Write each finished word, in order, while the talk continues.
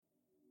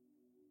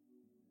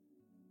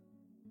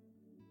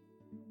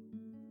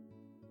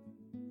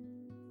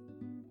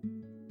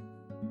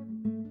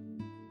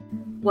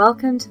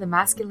Welcome to the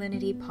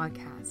Masculinity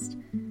Podcast,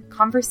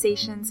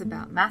 conversations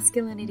about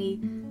masculinity,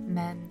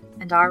 men,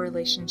 and our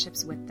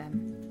relationships with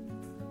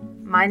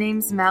them. My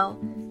name's Mel,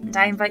 and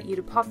I invite you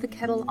to pop the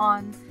kettle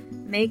on,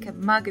 make a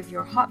mug of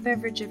your hot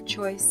beverage of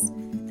choice,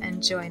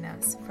 and join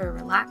us for a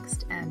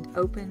relaxed and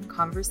open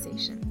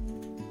conversation.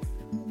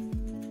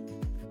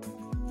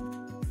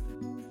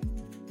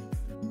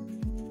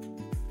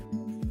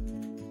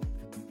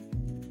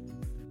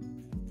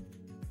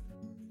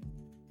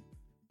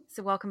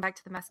 So welcome back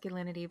to the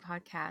Masculinity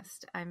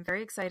Podcast. I'm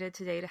very excited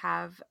today to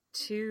have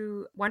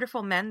two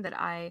wonderful men that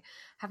I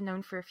have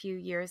known for a few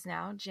years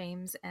now,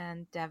 James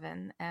and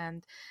Devin.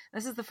 And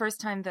this is the first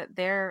time that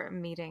they're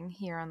meeting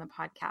here on the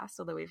podcast,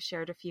 although we've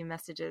shared a few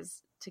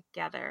messages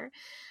together.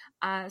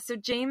 So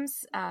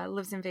James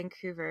lives in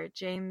Vancouver.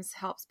 James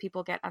helps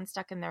people get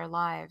unstuck in their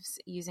lives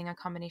using a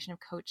combination of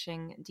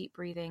coaching, deep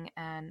breathing,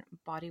 and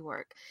body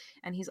work.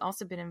 And he's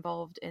also been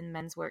involved in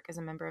men's work as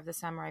a member of the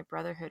Samurai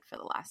Brotherhood for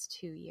the last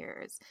 2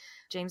 years.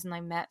 James and I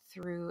met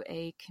through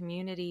a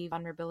community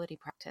vulnerability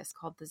practice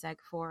called the Zeg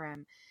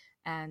Forum.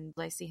 And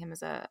I see him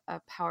as a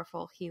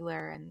powerful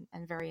healer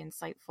and very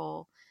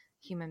insightful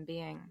human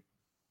being.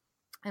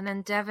 And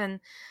then Devin,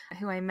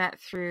 who I met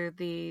through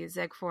the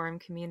Zeg Forum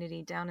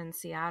community down in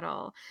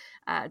Seattle.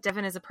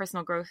 Devin is a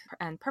personal growth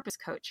and purpose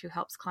coach who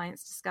helps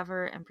clients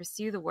discover and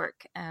pursue the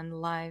work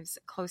and lives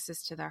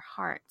closest to their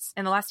hearts.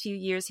 In the last few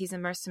years, he's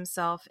immersed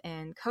himself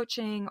in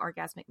coaching,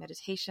 orgasmic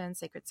meditation,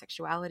 sacred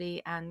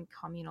sexuality, and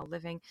communal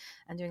living,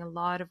 and doing a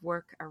lot of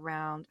work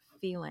around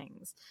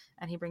feelings.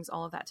 And he brings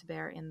all of that to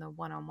bear in the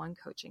one-on-one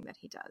coaching that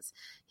he does.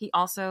 He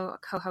also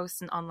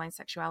co-hosts an online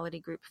sexuality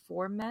group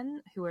for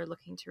men who are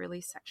looking to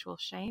release sexual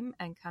shame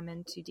and come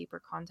into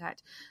deeper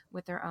contact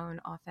with their own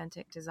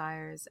authentic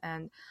desires.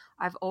 And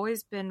I've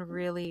always been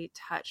really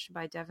touched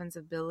by Devin's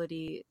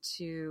ability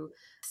to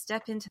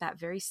step into that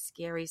very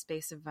scary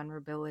space of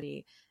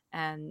vulnerability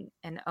and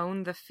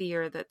own the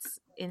fear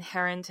that's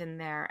inherent in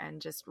there and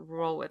just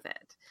roll with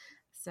it.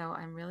 So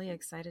I'm really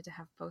excited to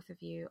have both of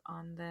you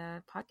on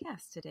the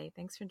podcast today.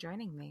 Thanks for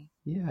joining me.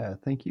 Yeah,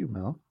 thank you,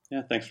 Mel.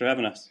 Yeah, thanks for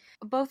having us.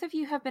 Both of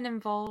you have been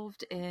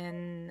involved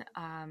in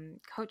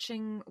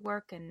coaching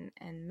work and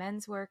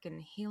men's work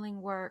and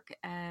healing work.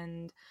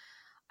 And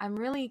I'm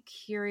really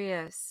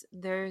curious.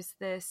 There's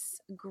this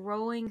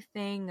growing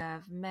thing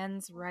of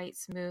men's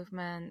rights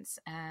movements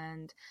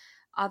and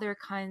other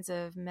kinds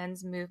of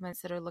men's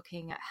movements that are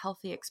looking at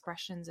healthy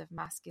expressions of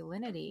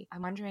masculinity.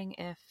 I'm wondering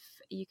if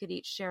you could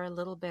each share a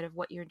little bit of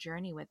what your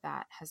journey with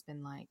that has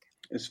been like.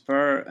 As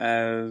far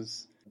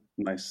as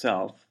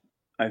myself,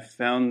 I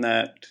found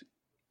that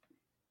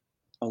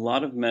a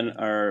lot of men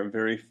are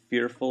very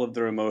fearful of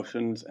their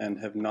emotions and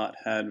have not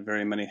had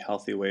very many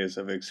healthy ways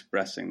of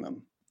expressing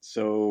them.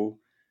 So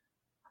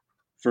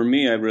for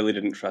me, I really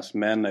didn't trust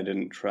men. I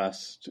didn't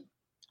trust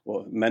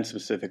men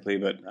specifically,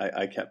 but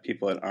I kept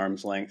people at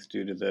arm's length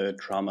due to the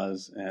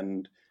traumas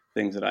and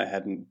things that I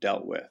hadn't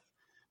dealt with.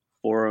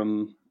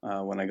 Forum,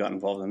 when I got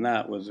involved in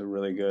that, was a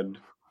really good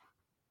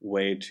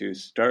way to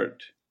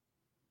start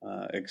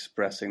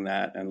expressing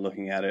that and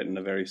looking at it in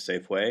a very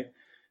safe way.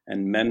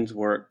 And men's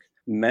work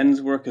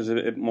is a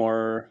bit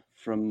more,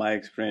 from my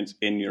experience,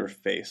 in your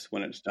face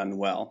when it's done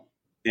well.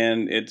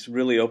 And it's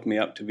really opened me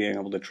up to being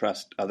able to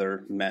trust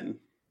other men,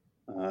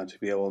 to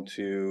be able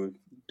to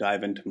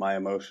dive into my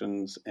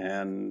emotions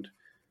and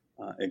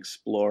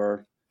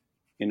explore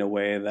in a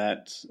way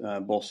that's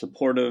both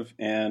supportive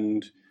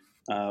and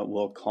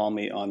will call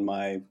me on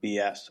my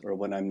BS or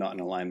when I'm not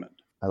in alignment.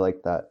 I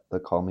like that. The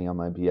call me on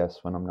my BS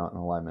when I'm not in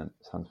alignment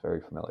sounds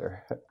very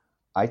familiar.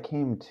 I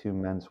came to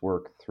men's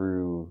work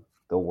through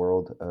the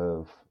world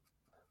of,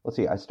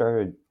 I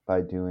started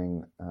by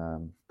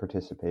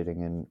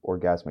participating in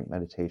orgasmic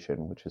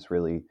meditation, which is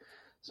really,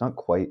 it's not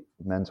quite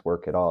men's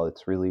work at all.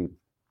 It's really,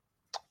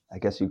 I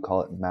guess you'd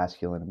call it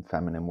masculine and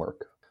feminine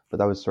work. But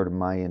that was sort of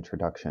my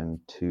introduction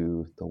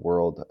to the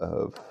world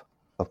of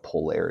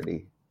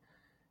polarity.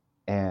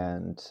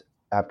 And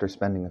after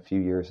spending a few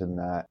years in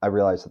that, I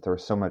realized that there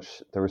was so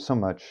much,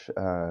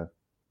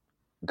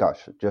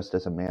 just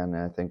as a man, and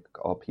I think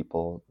all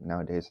people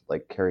nowadays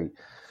carry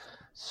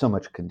so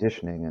much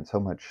conditioning and so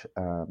much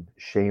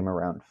shame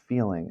around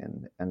feeling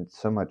and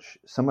so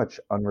much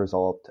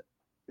unresolved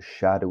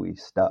shadowy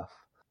stuff.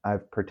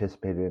 I've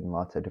participated in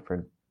lots of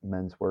different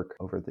men's work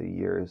over the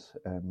years.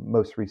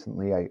 Most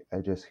recently, I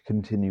just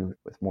continue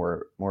with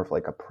more of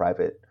a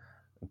private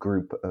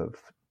group of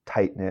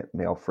tight-knit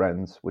male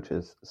friends, which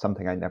is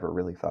something I never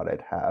really thought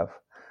I'd have.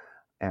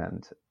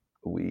 And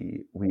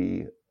we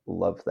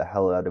love the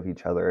hell out of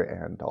each other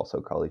and also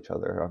call each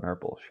other on our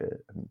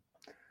bullshit and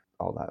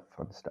all that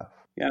fun stuff.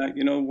 Yeah,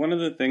 one of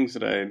the things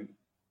that I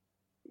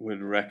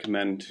would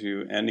recommend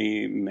to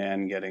any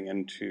man getting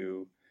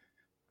into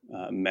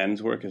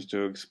men's work is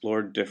to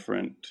explore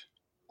different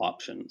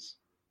options.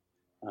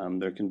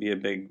 There can be a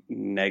big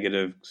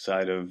negative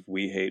side of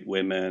we hate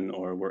women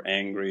or we're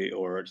angry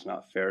or it's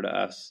not fair to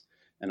us.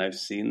 And I've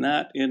seen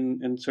that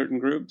in certain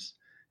groups.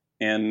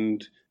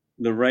 And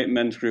the right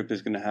men's group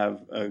is going to have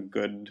a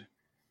good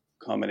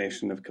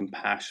combination of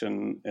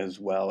compassion as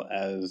well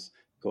as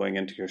going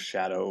into your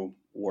shadow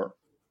work.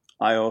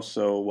 I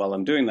also, while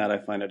I'm doing that, I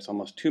find it's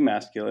almost too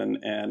masculine,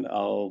 and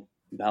I'll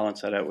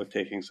balance that out with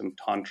taking some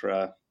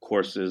Tantra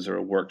courses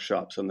or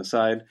workshops on the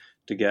side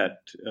to get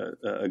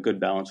a good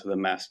balance of the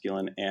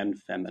masculine and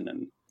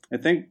feminine. I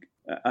think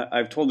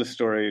I've told this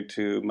story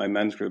to my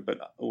men's group, but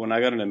when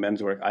I got into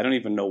men's work, I don't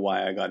even know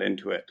why I got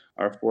into it.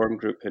 Our forum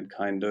group had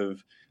kind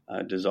of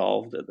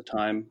dissolved at the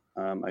time.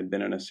 I'd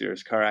been in a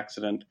serious car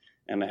accident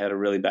and I had a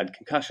really bad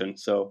concussion.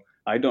 So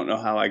I don't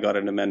know how I got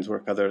into men's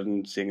work other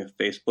than seeing a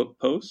Facebook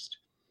post.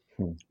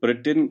 But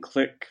it didn't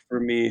click for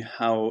me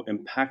how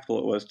impactful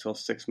it was till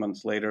 6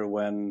 months later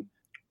when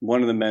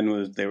one of the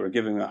men they were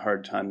giving me a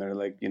hard time. They're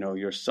like,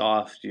 you're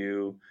soft,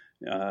 you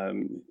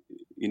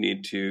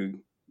need to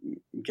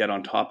get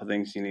on top of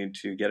things, you need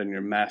to get in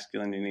your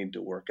masculine, you need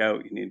to work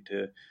out, you need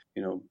to,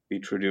 be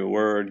true to your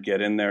word,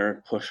 get in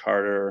there, push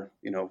harder,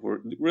 we're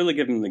really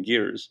giving them the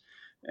gears.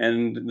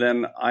 And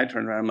then I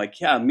turned around, I'm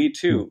like, yeah, me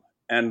too.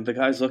 And the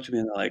guys looked at me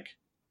and they're like,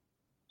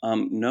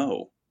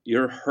 no.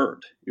 You're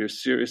hurt. You're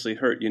seriously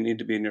hurt. You need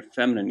to be in your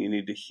feminine. You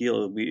need to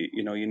heal.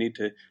 You need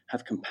to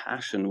have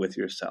compassion with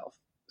yourself.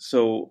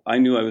 So I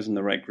knew I was in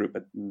the right group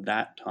at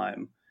that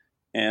time.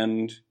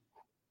 And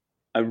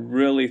I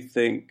really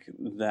think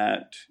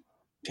that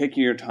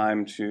taking your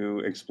time to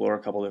explore a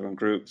couple different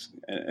groups,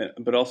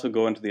 but also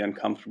go into the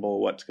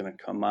uncomfortable, what's going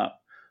to come up,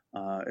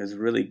 is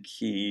really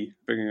key.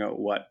 Figuring out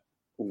what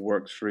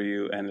works for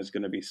you and is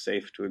going to be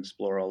safe to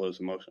explore all those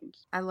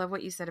emotions. I love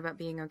what you said about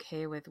being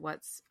okay with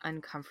what's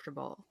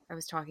uncomfortable. I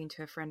was talking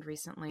to a friend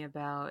recently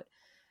about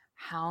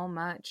how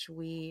much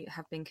we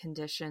have been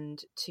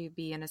conditioned to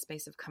be in a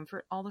space of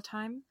comfort all the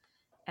time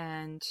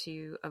and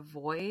to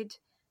avoid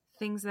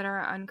things that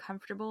are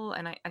uncomfortable.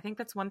 And I think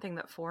that's one thing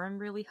that Forum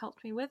really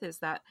helped me with, is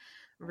that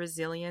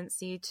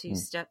resiliency to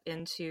step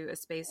into a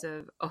space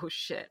of, oh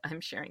shit, I'm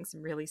sharing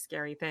some really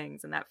scary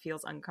things and that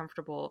feels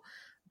uncomfortable,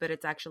 but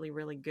it's actually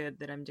really good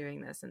that I'm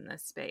doing this in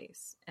this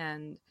space.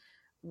 And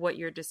what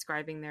you're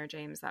describing there,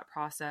 James, that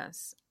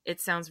process,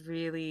 it sounds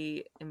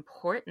really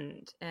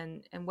important.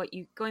 And what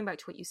you, going back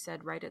to what you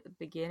said right at the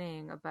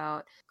beginning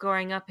about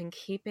growing up and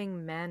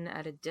keeping men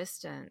at a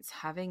distance,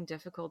 having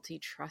difficulty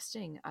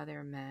trusting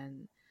other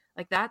men,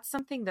 like that's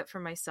something that for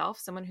myself,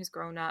 someone who's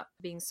grown up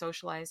being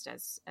socialized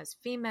as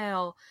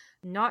female,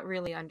 not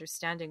really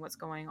understanding what's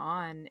going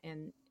on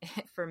in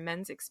for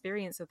men's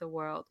experience of the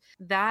world,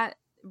 that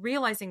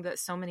realizing that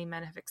so many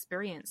men have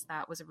experienced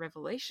that was a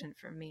revelation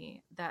for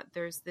me, that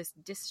there's this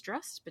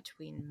distrust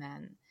between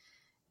men.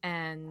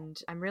 And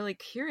I'm really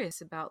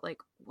curious about, like,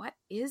 what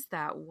is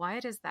that? Why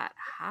does that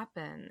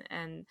happen?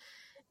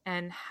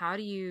 And how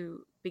do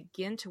you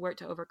begin to work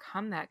to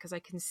overcome that? Because I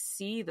can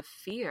see the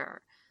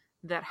fear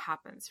that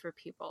happens for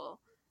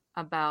people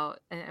about,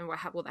 and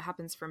what that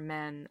happens for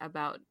men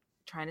about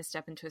trying to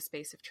step into a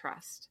space of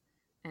trust.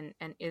 And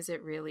is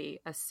it really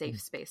a safe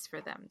space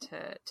for them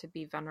to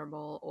be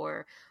vulnerable,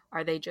 or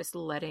are they just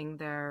letting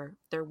their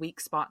weak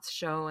spots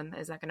show, and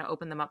is that going to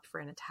open them up for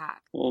an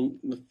attack? Well,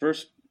 the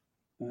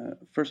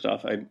first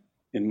off,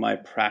 in my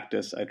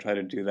practice, I try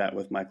to do that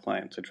with my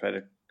clients. I try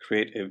to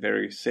create a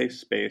very safe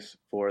space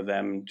for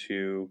them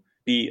to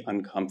be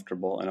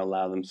uncomfortable and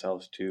allow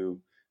themselves to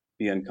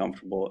be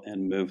uncomfortable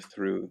and move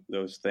through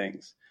those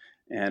things.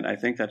 And I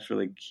think that's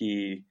really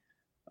key,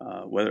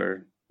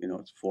 whether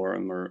it's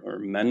forum or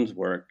men's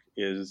work,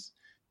 is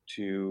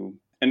to,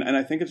 and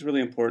I think it's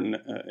really important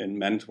in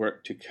men's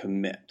work to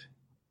commit.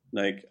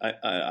 Like,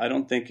 I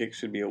don't think it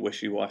should be a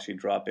wishy-washy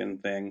drop-in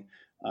thing.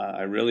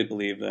 I really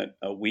believe that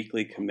a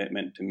weekly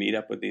commitment to meet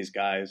up with these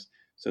guys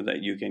so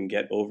that you can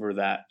get over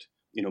that,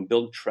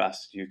 build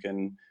trust, you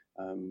can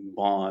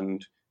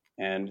bond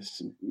and,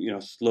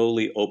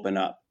 slowly open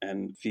up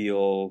and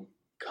feel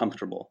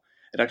comfortable.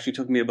 It actually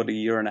took me about 1.5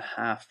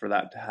 years for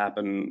that to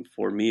happen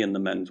for me in the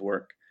men's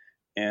work.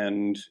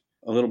 And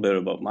a little bit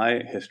about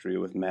my history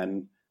with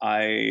men.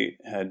 I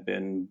had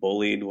been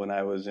bullied when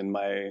I was in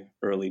my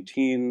early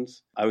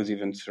teens. I was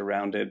even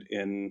surrounded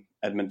in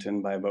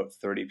Edmonton by about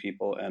 30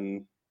 people.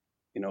 And,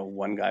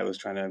 one guy was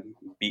trying to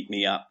beat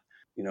me up.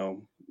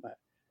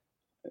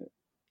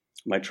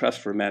 My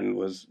trust for men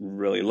was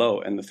really low.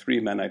 And the 3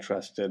 men I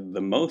trusted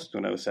the most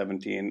when I was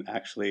 17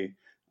 actually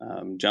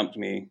jumped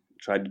me,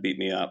 tried to beat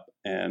me up,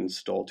 and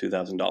stole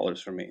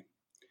 $2,000 from me.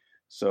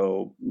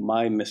 So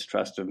my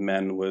mistrust of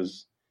men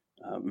was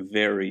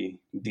very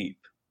deep.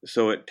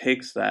 So it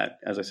takes that,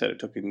 as I said, it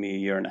took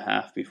me 1.5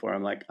 years before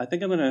I'm like, I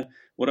think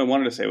what I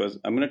wanted to say was,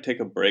 I'm going to take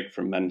a break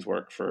from men's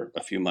work for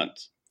a few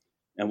months.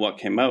 And what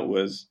came out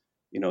was,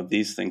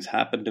 these things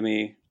happened to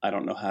me. I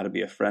don't know how to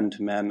be a friend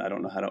to men. I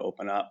don't know how to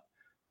open up.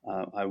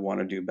 I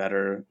want to do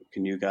better.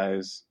 Can you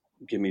guys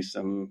give me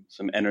some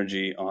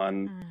energy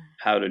on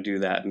how to do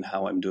that and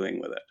how I'm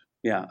doing with it?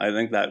 Yeah, I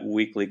think that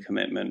weekly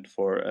commitment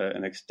for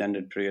an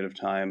extended period of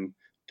time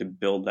to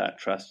build that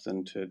trust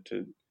and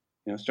to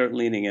start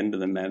leaning into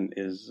the men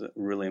is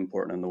really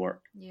important in the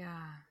work.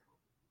 Yeah.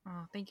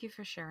 Oh, thank you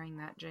for sharing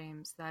that,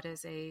 James. That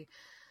is a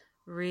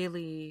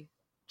really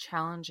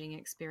challenging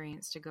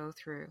experience to go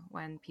through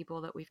when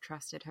people that we've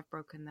trusted have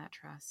broken that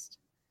trust.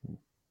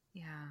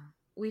 Yeah.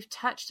 We've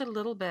touched a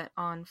little bit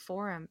on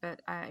forum,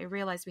 but I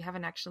realize we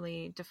haven't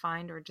actually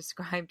defined or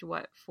described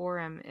what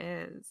forum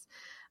is.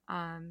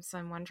 So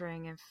I'm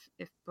wondering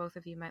if both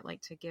of you might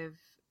like to give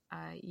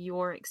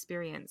your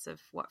experience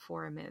of what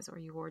forum is, or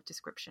your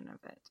description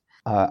of it.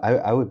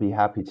 I would be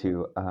happy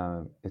to.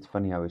 It's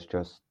funny, I was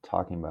just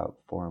talking about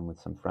forum with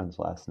some friends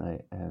last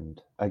night,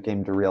 and I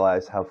came to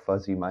realize how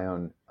fuzzy my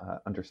own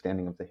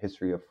understanding of the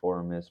history of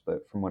forum is.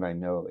 But from what I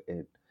know,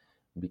 it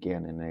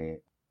began in a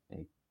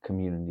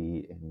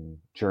community in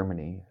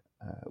Germany,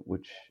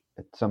 which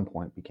at some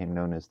point became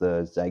known as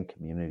the ZEG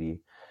community,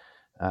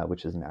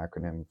 which is an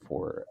acronym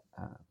for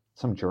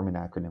some German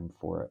acronym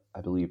for,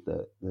 I believe,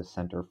 the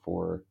Center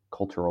for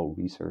Cultural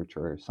Research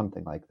or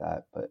something like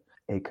that. But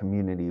a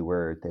community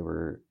where they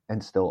were,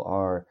 and still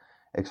are,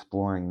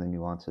 exploring the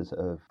nuances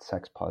of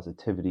sex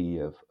positivity,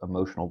 of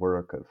emotional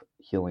work, of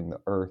healing the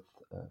earth,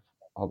 of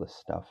all this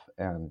stuff.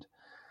 And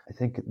I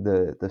think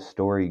the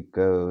story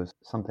goes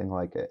something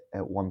like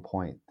at one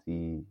point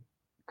the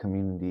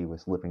community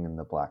was living in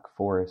the Black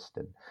Forest,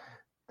 and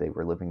they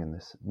were living in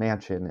this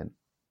mansion, and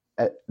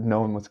no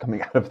one was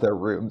coming out of their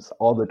rooms.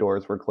 All the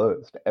doors were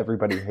closed.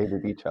 Everybody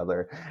hated each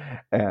other,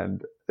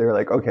 and they were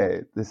like,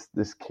 "Okay,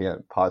 this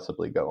can't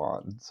possibly go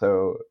on."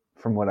 So,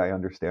 from what I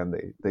understand,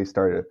 they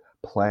started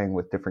playing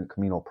with different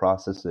communal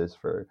processes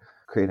for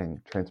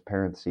creating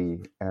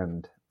transparency,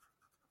 and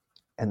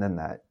then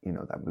that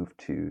that moved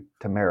to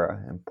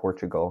Tamara in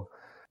Portugal.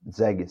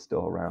 Zeg is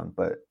still around,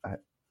 but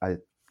I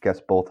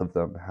guess both of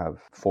them have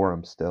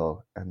forum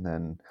still, and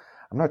then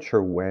I'm not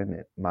sure when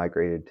it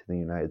migrated to the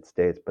United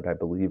States, but I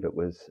believe it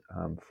was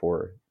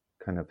for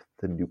kind of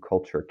the new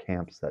culture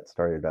camps that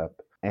started up.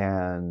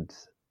 And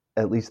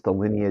at least the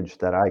lineage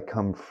that I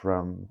come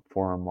from,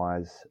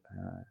 forum-wise,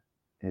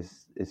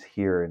 is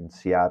here in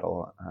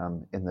Seattle,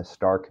 in the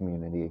Star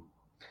community.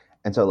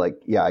 And so,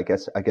 like, yeah, I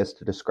guess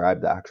to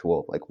describe the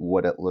actual, like,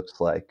 what it looks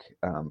like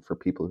for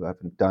people who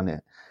haven't done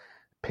it,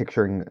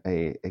 picturing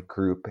a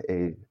group,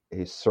 a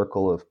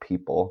circle of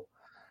people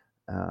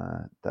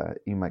that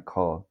you might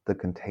call the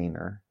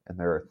container, and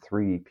there are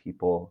three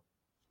people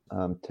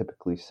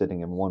typically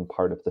sitting in one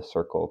part of the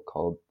circle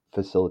called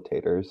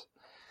facilitators,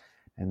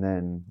 and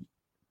then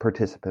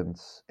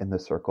participants in the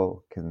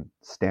circle can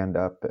stand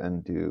up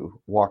and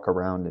walk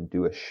around and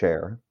do a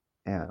share,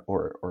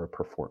 or a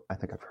perform. I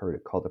think I've heard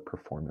it called a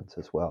performance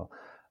as well,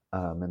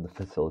 and the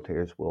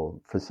facilitators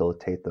will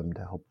facilitate them to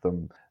help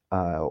them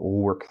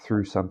work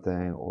through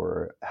something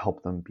or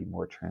help them be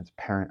more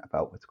transparent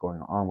about what's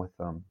going on with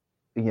them.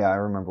 Yeah, I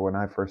remember when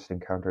I first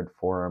encountered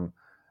forum.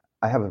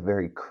 I have a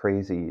very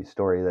crazy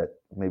story that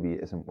maybe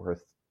isn't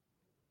worth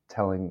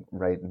telling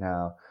right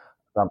now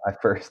about my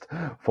first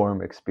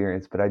forum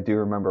experience, but I do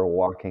remember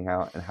walking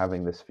out and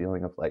having this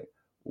feeling of like,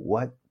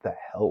 what the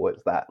hell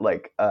was that?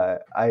 Like,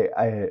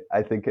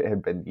 I think it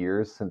had been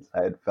years since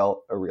I had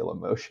felt a real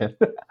emotion,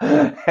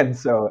 and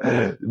so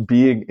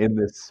being in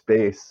this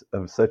space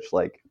of such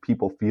like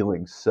people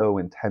feeling so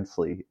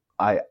intensely,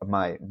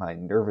 my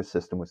nervous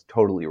system was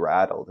totally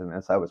rattled, and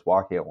as I was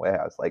walking away,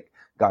 I was like,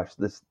 gosh,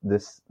 this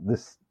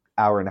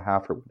hour and a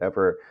half or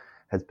whatever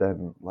has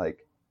been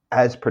like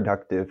as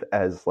productive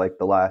as like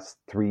the last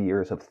 3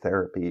 years of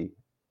therapy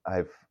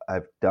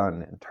I've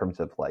done, in terms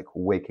of like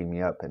waking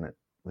me up, and it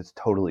was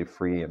totally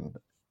free. And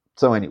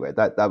so anyway,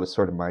 that was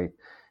sort of my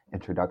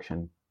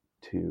introduction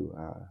to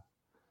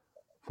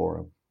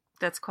forum.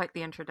 That's quite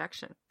the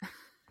introduction.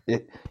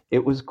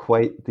 It was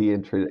quite the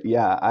intro.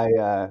 Yeah,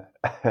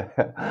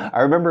 I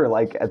remember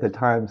like at the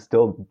time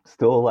still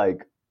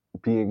like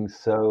being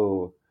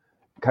so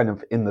kind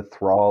of in the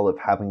thrall of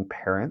having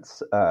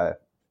parents,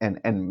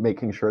 and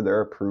making sure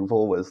their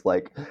approval was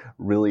like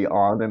really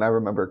on. And I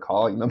remember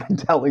calling them and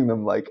telling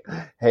them like,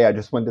 "Hey, I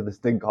just went to this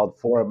thing called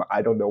forum.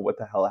 I don't know what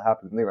the hell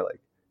happened." And they were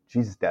like,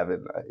 "Jesus,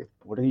 Devin,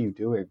 what are you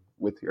doing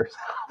with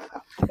yourself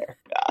out there?"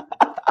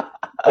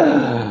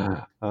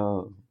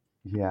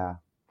 Yeah,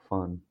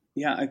 fun.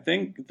 Yeah, I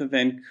think the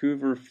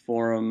Vancouver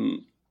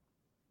forum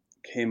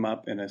came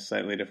up in a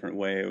slightly different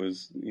way. It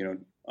was,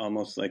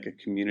 almost like a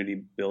community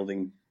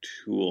building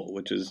tool,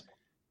 which is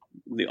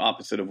the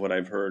opposite of what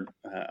I've heard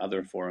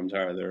other forums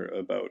are. They're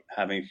about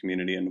having a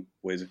community and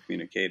ways of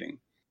communicating.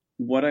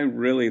 What I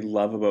really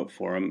love about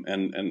forum,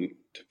 and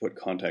to put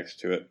context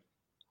to it,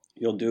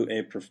 you'll do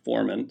a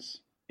performance,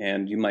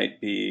 and you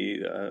might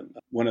be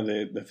one of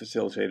the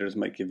facilitators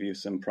might give you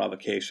some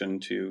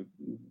provocation to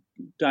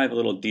dive a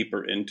little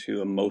deeper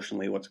into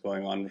emotionally what's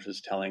going on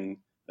versus telling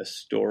a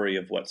story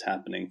of what's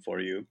happening for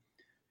you.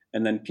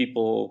 And then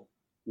people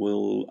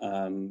will,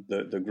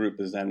 the group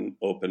is then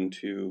open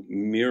to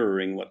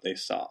mirroring what they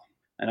saw.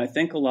 And I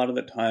think a lot of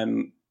the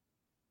time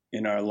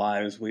in our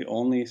lives, we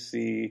only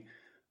see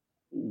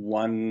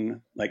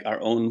one, like our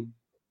own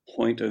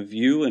point of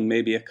view and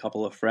maybe a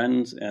couple of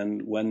friends.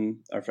 And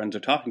when our friends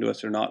are talking to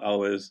us, they're not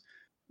always,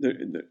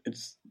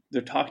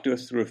 they're talking to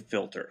us through a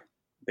filter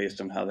based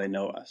on how they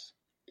know us.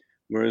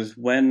 Whereas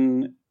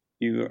when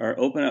you are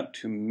open up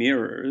to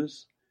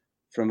mirrors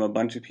from a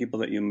bunch of people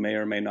that you may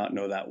or may not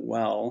know that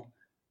well,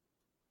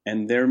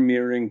 and they're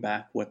mirroring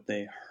back what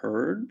they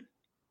heard,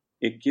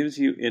 it gives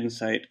you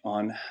insight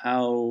on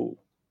how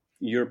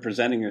you're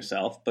presenting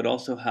yourself, but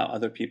also how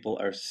other people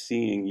are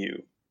seeing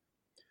you.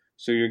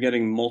 So you're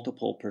getting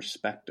multiple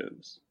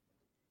perspectives.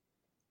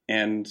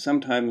 And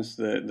sometimes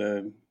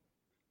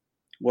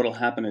what'll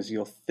happen is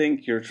you'll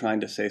think you're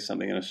trying to say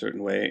something in a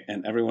certain way,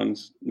 and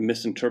everyone's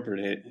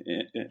misinterpreting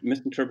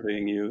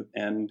you,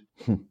 and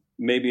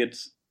maybe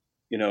it's,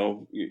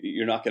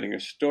 you're not getting your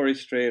story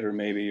straight, or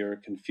maybe you're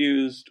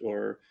confused,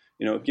 or,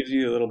 it gives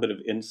you a little bit of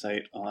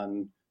insight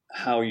on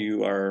how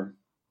you are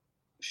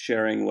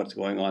sharing what's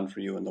going on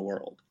for you in the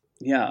world.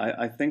 Yeah,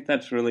 I think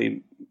that's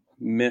really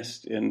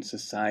missed in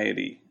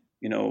society,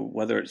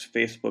 whether it's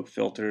Facebook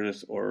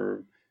filters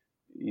or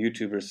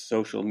YouTube or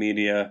social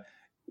media.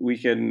 We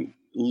can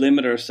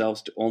limit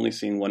ourselves to only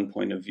seeing one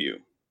point of view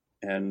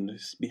and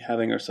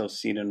having ourselves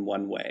seen in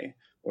one way,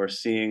 or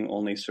seeing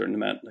only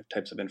certain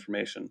types of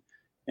information.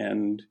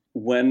 And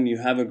when you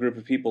have a group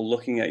of people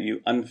looking at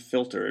you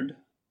unfiltered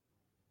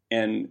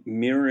and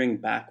mirroring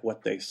back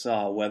what they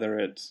saw, whether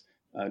it's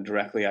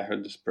directly, I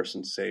heard this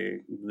person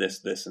say this,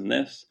 this, and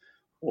this,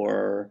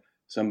 or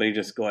somebody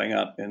just going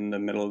up in the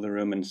middle of the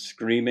room and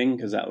screaming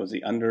because that was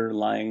the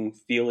underlying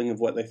feeling of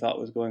what they thought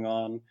was going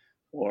on,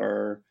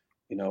 or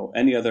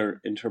any other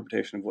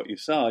interpretation of what you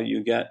saw,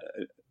 you get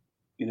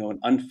an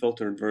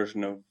unfiltered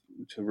version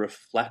to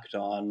reflect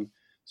on,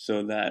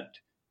 so that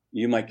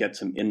you might get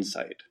some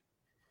insight.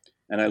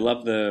 And I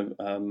love the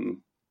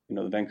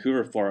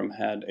Vancouver Forum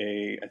had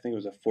I think it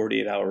was a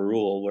 48-hour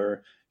rule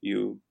where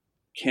you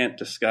can't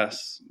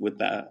discuss with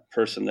that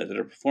person that did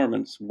a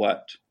performance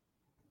what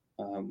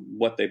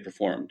they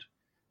performed.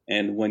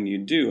 And when you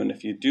do, and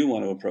if you do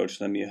want to approach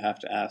them, you have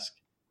to ask,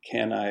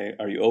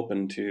 are you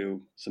open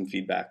to some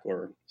feedback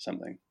or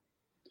something?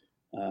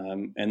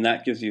 And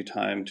that gives you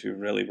time to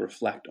really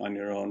reflect on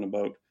your own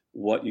about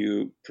what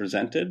you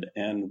presented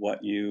and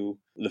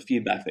the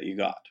feedback that you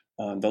got.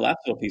 The last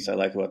little piece I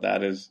like about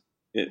that is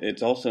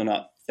it's also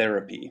not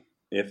therapy.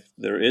 If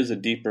there is a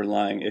deeper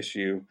lying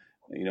issue,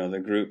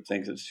 the group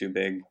thinks it's too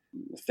big,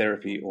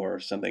 therapy or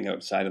something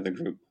outside of the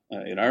group,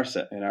 in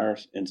our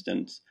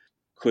instance,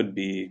 could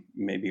be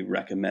maybe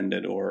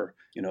recommended, or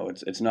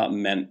it's not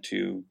meant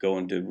to go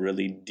into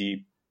really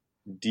deep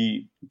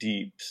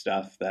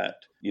stuff that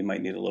you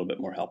might need a little bit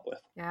more help with.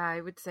 Yeah,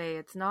 I would say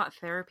it's not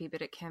therapy,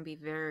 but it can be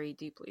very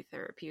deeply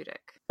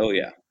therapeutic. Oh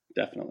yeah,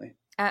 definitely.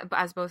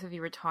 As both of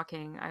you were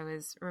talking, I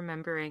was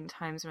remembering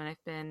times when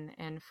I've been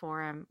in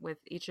forum with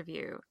each of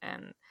you,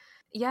 and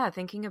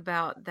thinking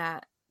about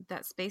that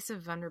space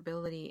of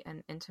vulnerability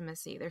and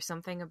intimacy. There's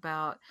something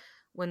about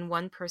when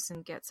one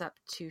person gets up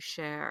to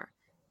share,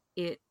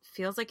 it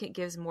feels like it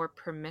gives more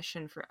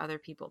permission for other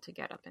people to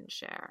get up and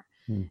share.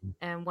 Mm-hmm.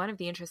 And one of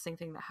the interesting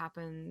things that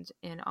happened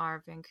in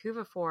our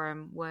Vancouver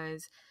forum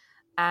was,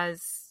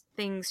 as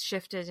things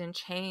shifted and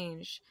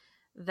changed,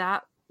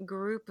 that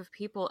group of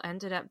people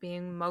ended up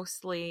being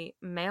mostly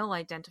male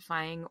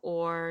identifying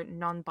or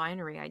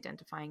non-binary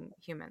identifying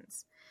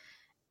humans.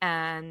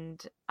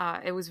 And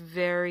it was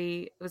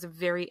a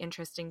very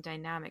interesting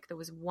dynamic. There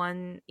was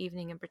one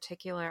evening in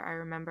particular I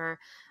remember,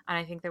 and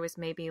I think there was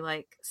maybe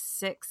like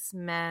 6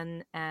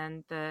 men,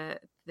 and the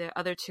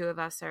other 2 of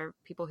us are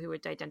people who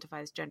would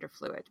identify as gender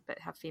fluid but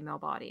have female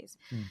bodies.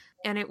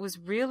 And it was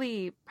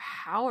really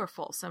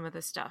powerful, some of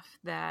the stuff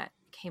that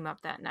came up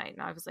that night.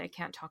 And obviously I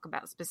can't talk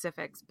about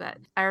specifics, but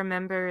I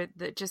remember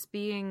that just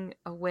being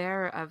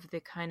aware of the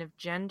kind of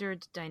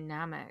gendered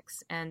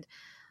dynamics. And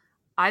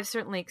I've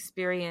certainly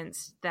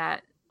experienced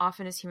that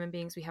often as human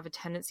beings, we have a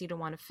tendency to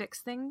want to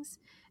fix things.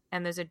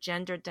 And there's a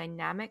gender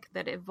dynamic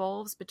that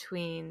evolves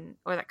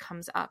that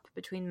comes up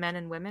between men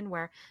and women,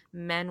 where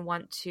men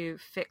want to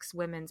fix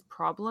women's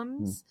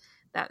problems.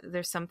 That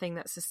there's something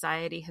that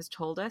society has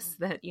told us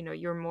that,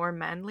 you're more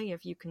manly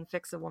if you can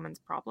fix a woman's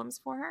problems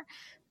for her,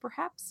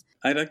 perhaps.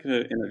 I'd like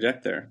to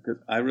interject there,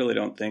 because I really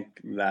don't think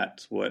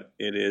that's what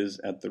it is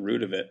at the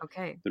root of it.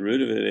 Okay. The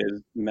root of it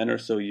is men are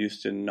so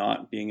used to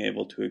not being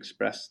able to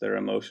express their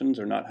emotions,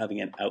 or not having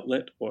an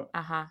outlet, or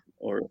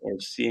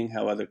seeing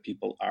how other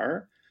people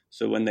are.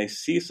 So when they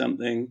see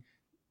something,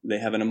 they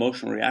have an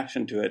emotional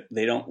reaction to it.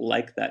 They don't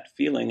like that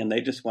feeling, and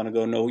they just want to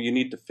go, no, you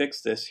need to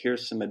fix this.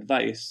 Here's some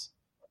advice.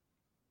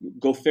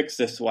 Go fix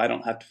this so I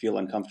don't have to feel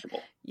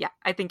uncomfortable. Yeah,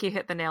 I think you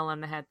hit the nail on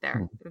the head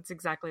there. That's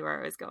exactly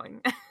where I was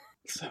going.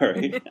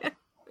 Sorry.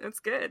 That's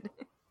good.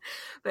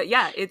 But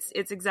yeah, it's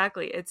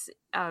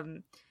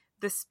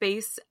the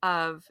space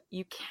of,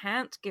 you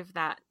can't give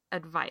that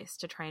advice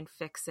to try and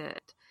fix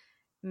it,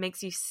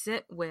 makes you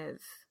sit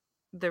with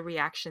the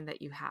reaction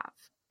that you have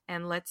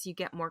and lets you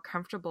get more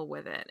comfortable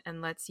with it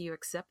and lets you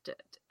accept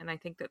it. And I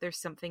think that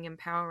there's something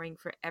empowering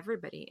for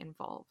everybody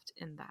involved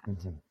in that.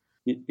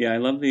 Mm-hmm. Yeah, I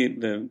love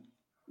the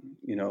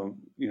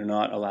you're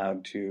not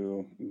allowed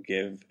to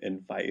give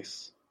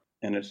advice,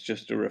 and it's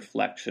just a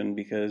reflection,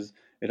 because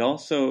it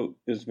also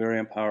is very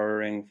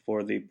empowering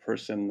for the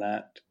person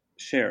that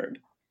shared,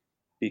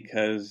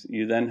 because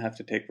you then have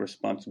to take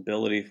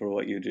responsibility for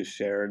what you just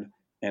shared,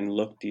 and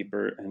look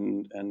deeper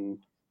and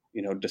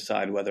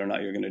decide whether or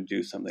not you're going to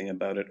do something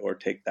about it or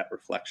take that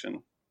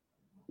reflection,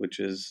 which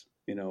is,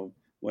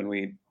 when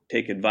we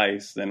take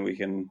advice, then we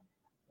can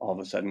all of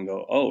a sudden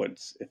go, oh,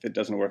 if it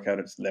doesn't work out,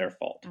 it's their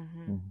fault.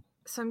 Mm-hmm.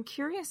 So I'm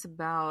curious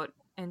about,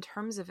 in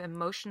terms of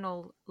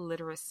emotional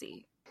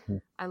literacy,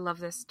 I love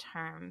this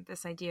term,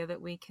 this idea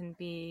that we can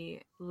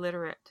be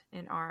literate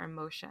in our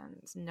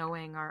emotions,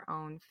 knowing our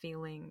own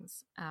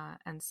feelings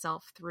and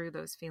self through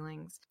those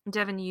feelings.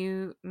 Devin,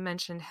 you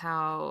mentioned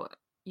how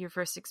your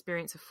first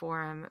experience of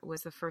Forum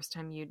was the first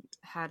time you'd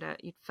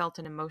felt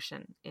an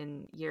emotion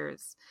in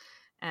years.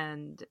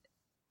 And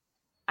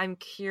I'm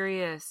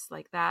curious,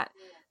 like that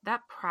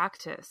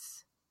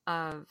practice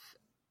of,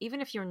 even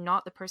if you're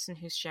not the person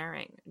who's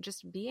sharing,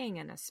 just being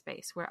in a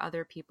space where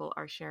other people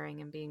are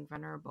sharing and being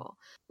vulnerable.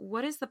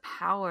 What is the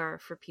power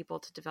for people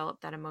to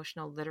develop that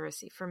emotional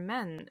literacy? For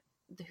men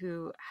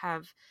who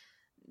have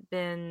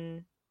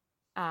been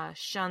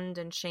shunned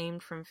and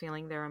shamed from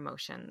feeling their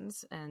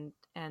emotions and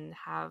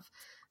have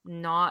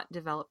not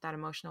developed that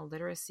emotional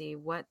literacy,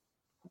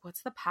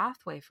 what's the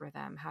pathway for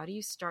them? How do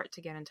you start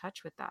to get in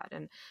touch with that?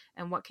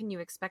 And what can you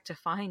expect to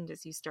find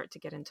as you start to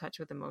get in touch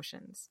with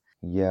emotions?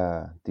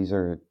 Yeah, these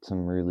are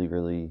some really,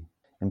 really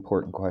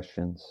important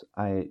questions.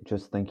 I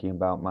just thinking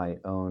about my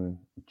own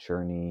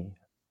journey,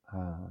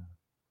 I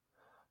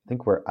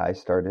think where I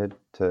started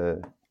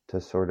to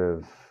sort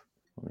of,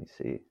 let me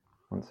see,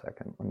 one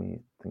second, let me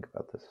think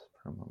about this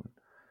for a moment.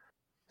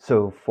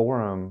 So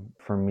Forum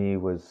for me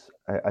was,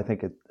 I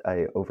think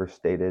I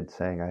overstated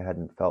saying I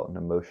hadn't felt an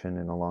emotion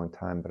in a long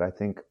time, but I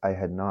think I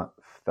had not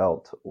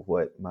felt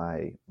what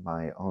my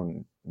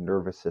own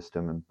nervous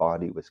system and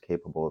body was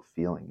capable of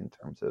feeling in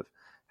terms of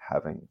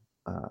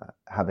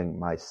having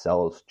my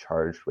cells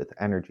charged with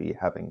energy,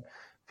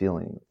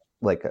 feeling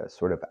like a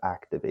sort of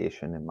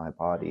activation in my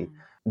body.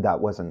 That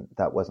wasn't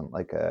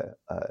like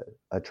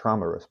a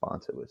trauma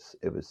response.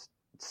 It was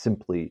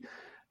simply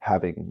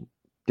having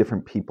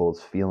different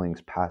people's feelings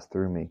pass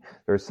through me.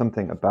 There's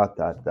something about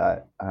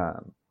that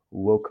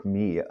woke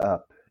me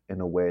up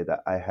in a way that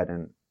I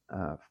hadn't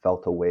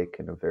felt awake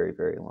in a very,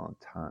 very long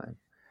time.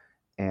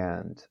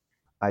 And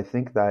I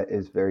think that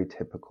is very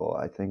typical.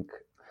 I think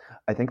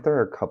there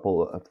are a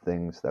couple of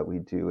things that we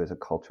do as a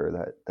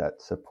culture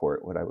that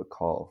support what I would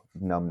call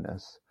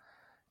numbness.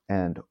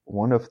 And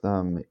one of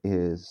them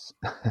is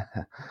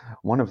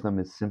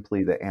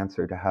simply the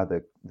answer to how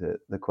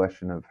the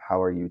question of how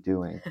are you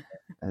doing,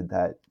 and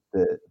that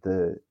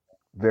the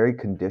very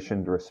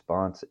conditioned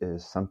response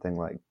is something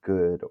like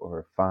good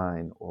or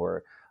fine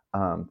or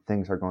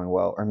things are going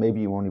well, or maybe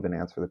you won't even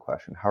answer the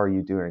question, how are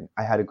you doing?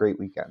 I had a great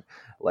weekend,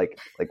 like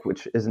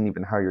which isn't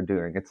even how you're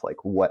doing. It's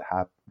like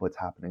what's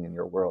happening in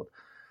your world.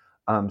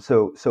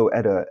 So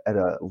at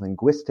a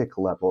linguistic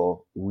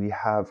level, we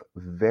have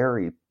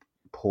very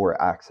poor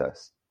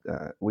access.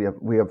 We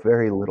have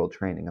very little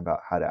training about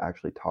how to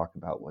actually talk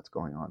about what's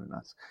going on in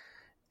us,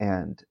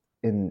 and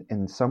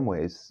in some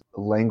ways,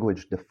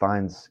 language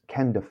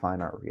can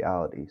define our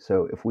reality.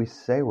 So if we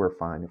say we're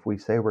fine, if we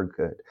say we're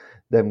good,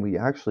 then we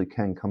actually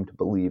can come to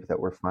believe that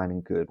we're fine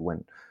and good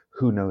when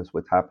who knows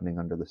what's happening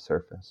under the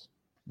surface.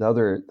 The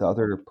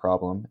other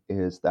problem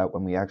is that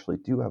when we actually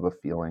do have a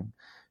feeling,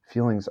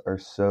 feelings are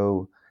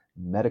so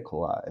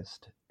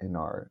medicalized in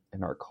our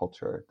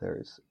culture.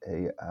 There's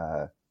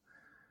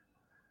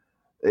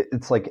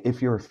it's like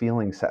if you're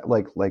feeling sad,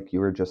 like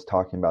you were just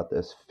talking about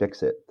this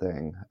fix it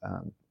thing,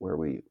 where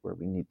we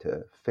need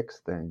to fix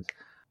things.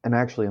 And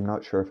actually, I'm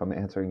not sure if I'm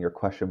answering your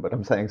question, but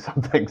I'm saying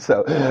something.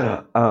 So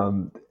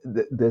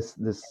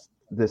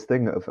this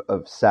thing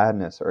of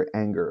sadness or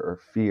anger or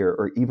fear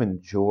or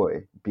even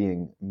joy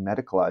being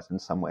medicalized in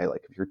some way.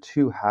 Like if you're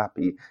too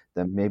happy,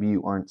 then maybe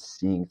you aren't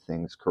seeing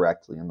things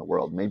correctly in the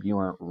world. Maybe you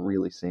aren't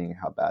really seeing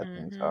how bad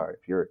things are.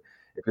 If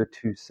you're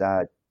too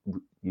sad,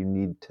 you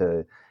need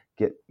to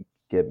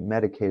get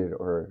medicated,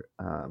 or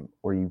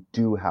you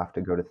do have to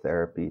go to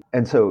therapy.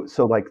 And so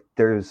like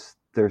there's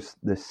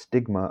this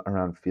stigma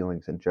around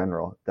feelings in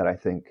general that I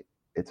think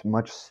it's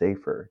much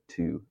safer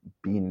to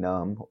be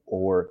numb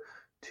or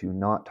to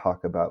not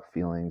talk about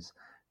feelings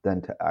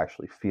than to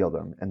actually feel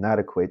them. And that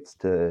equates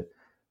to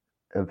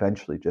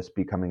eventually just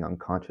becoming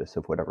unconscious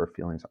of whatever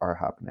feelings are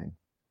happening.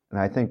 And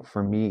I think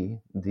for me,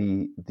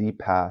 the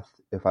path,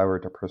 if I were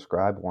to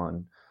prescribe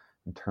one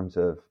in terms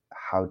of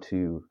how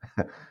to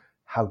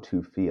how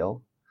to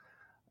feel,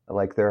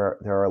 like there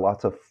are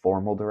lots of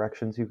formal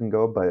directions you can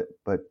go,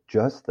 but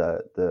just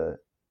the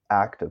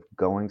act of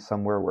going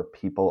somewhere where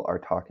people are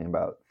talking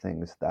about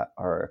things that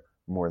are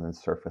more than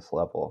surface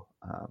level,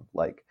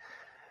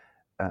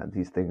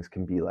 these things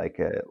can be like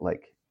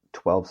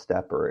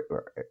 12-step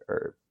or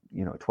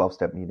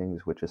 12-step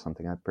meetings, which is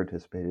something I've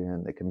participated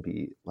in. They can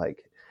be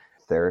like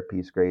therapy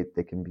is great.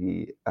 They can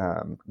be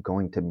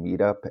going to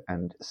meetup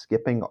and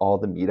skipping all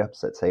the meetups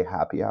that say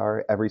happy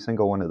hour. Every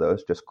single one of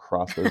those, just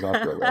cross those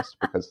off your list,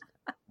 because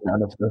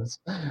none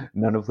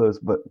of those,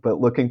 but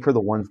looking for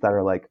the ones that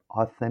are like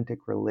authentic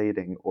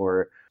relating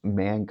or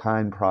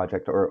mankind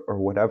project or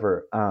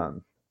whatever.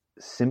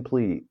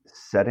 Simply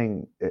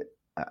setting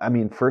I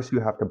mean, first you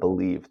have to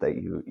believe that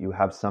you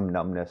have some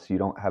numbness, you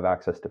don't have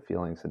access to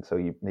feelings, and so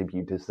you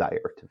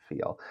desire to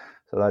feel.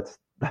 So that's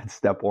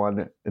step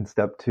one. And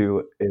step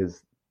two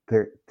is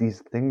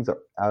these things are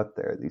out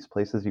there. These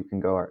places you can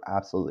go are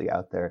absolutely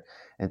out there.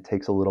 And it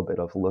takes a little bit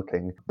of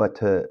looking, but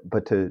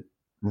to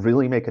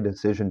really make a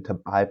decision to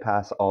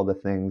bypass all the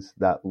things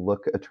that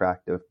look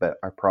attractive but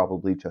are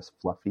probably just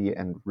fluffy,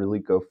 and really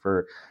go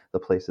for the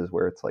places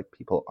where it's like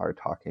people are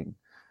talking,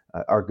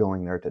 are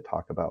going there to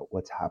talk about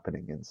what's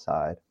happening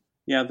inside.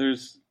 Yeah,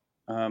 there's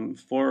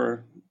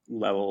 4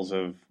 levels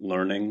of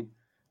learning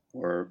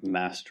or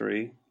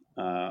mastery: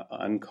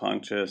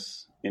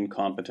 unconscious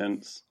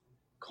incompetence,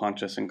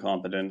 conscious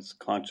incompetence,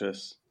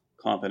 conscious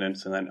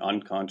competence, and then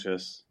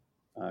unconscious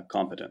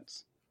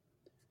competence.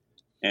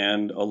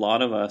 And a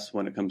lot of us,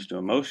 when it comes to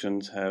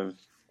emotions,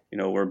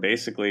 we're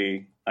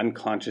basically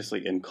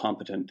unconsciously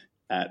incompetent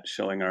at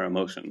showing our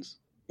emotions.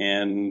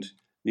 And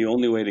the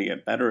only way to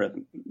get better at,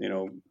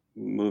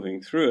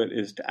 moving through it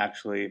is to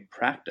actually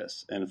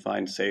practice and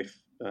find safe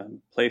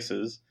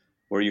places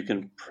where you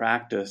can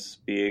practice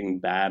being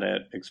bad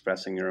at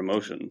expressing your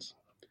emotions.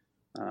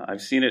 I've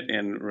seen it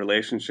in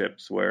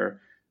relationships where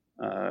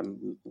a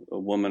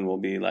woman will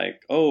be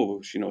like,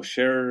 "Oh,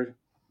 share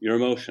your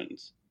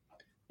emotions,"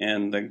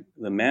 and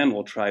the man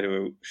will try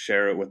to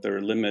share it with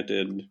their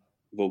limited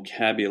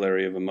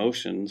vocabulary of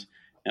emotions.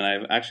 And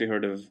I've actually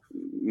heard of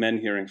men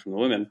hearing from the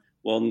women,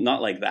 "Well,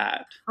 not like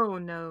that." Oh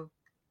no.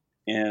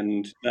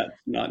 And that's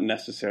not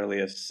necessarily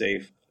a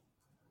safe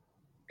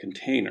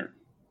container,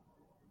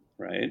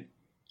 right?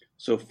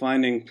 So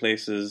finding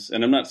places,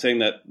 and I'm not saying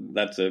that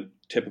that's a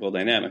typical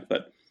dynamic,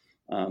 but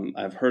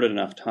I've heard it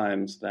enough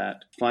times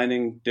that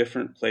finding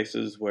different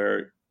places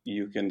where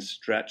you can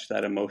stretch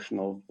that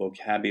emotional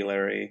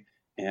vocabulary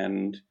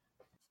and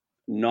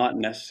not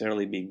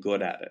necessarily be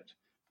good at it.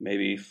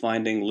 Maybe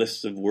finding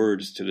lists of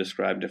words to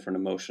describe different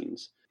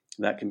emotions.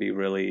 That can be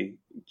really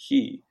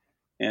key.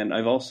 And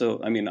I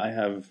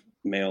have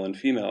male and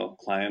female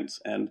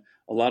clients, and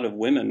a lot of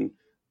women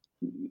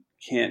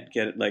can't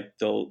get it. Like,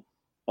 they'll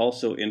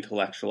also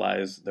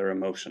intellectualize their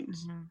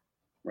emotions, Mm-hmm.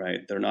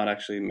 right? They're not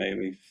actually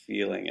maybe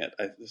feeling it.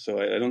 So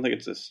I don't think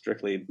it's a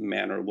strictly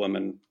man or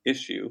woman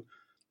issue,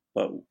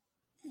 but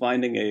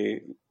finding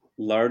a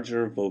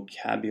larger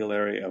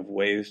vocabulary of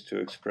ways to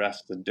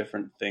express the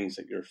different things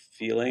that you're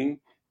feeling,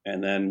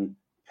 and then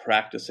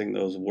practicing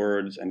those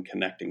words and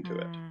connecting to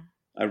it.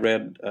 I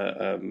read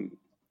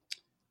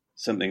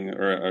something,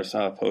 or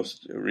saw a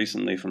post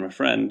recently from a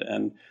friend,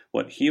 and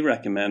what he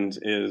recommends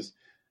is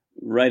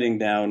writing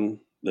down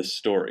the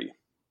story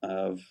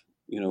of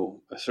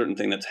a certain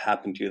thing that's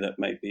happened to you that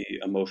might be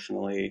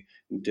emotionally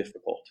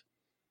difficult,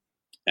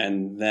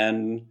 and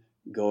then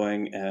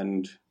going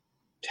and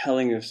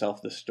telling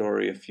yourself the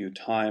story a few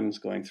times,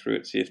 going through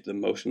it, see if the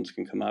emotions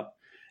can come up,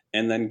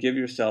 and then give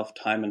yourself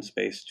time and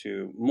space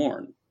to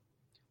mourn.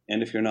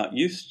 And if you're not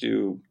used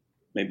to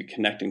maybe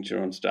connecting to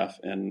your own stuff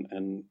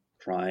and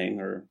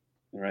crying, or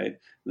right,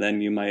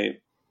 then you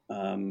might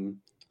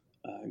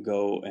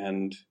go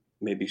and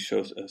maybe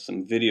show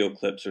some video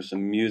clips or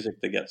some music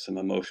that gets some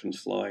emotions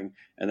flowing,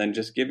 and then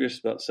just give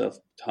yourself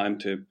time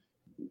to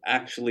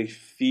actually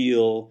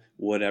feel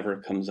whatever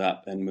comes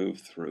up and move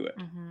through it,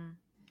 Mm-hmm.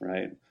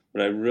 right?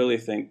 But I really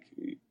think,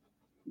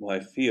 well, I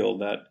feel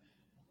that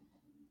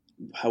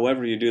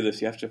however you do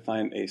this, you have to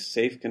find a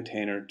safe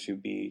container to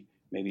be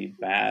maybe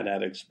bad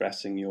at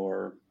expressing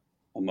your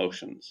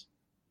emotions,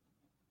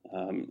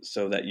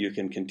 so that you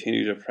can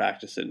continue to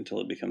practice it until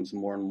it becomes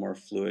more and more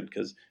fluid,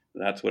 because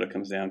that's what it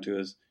comes down to,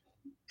 is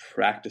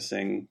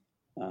practicing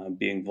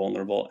being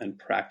vulnerable and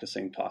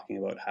practicing talking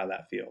about how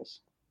that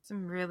feels.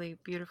 Some really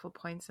beautiful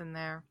points in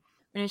there.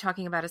 When you're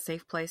talking about a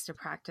safe place to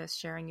practice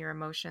sharing your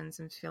emotions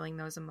and feeling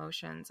those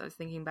emotions, I was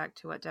thinking back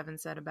to what Devin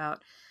said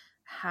about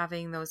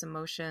having those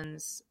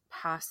emotions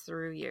pass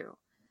through you,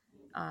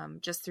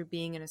 just through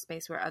being in a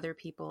space where other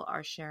people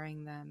are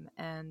sharing them.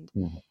 And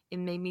it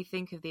made me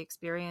think of the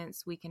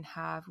experience we can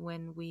have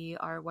when we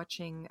are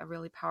watching a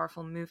really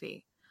powerful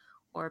movie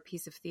or a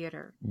piece of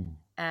theater,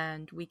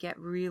 and we get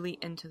really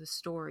into the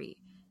story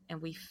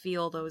and we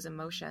feel those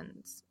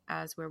emotions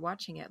as we're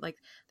watching it. Like,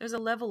 there's a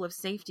level of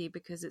safety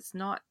because it's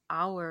not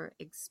our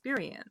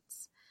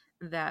experience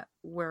that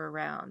we're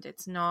around.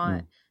 It's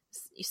not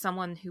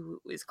someone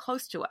who is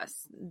close to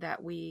us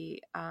that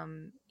we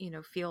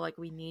feel like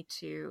we need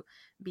to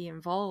be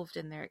involved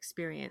in their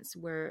experience.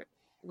 We're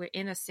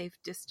in a safe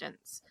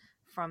distance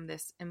from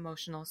this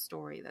emotional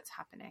story that's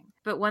happening.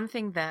 But one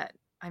thing that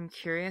I'm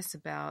curious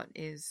about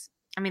is,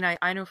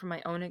 I know from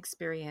my own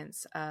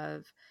experience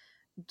of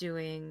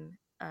doing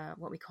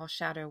what we call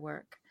shadow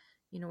work,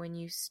 when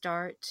you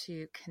start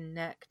to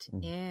connect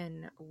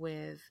in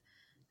with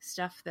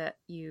stuff that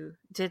you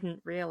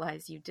didn't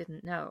realize you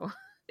didn't know,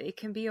 it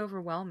can be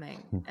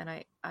overwhelming. And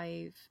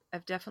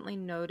I've definitely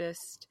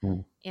noticed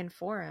in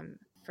forum,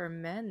 for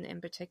men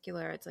in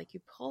particular, it's like you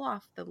pull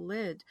off the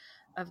lid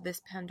of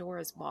this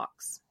Pandora's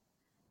box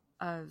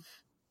of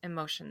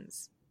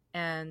emotions,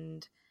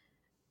 and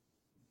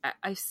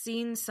I've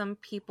seen some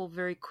people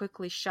very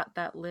quickly shut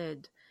that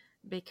lid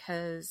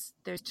because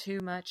there's too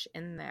much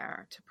in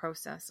there to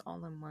process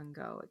all in one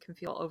go. It can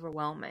feel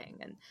overwhelming.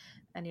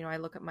 And I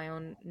look at my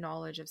own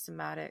knowledge of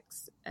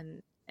somatics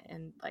and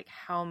like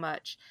how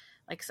much,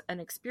 like an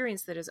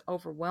experience that is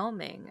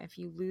overwhelming, if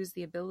you lose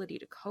the ability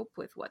to cope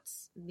with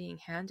what's being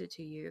handed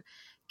to you,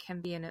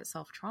 can be in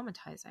itself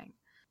traumatizing.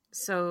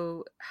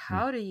 So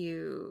how do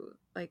you,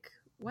 like,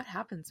 what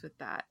happens with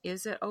that?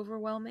 Is it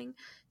overwhelming?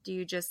 Do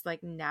you just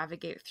like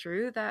navigate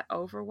through that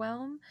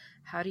overwhelm?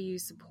 How do you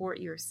support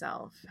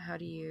yourself? What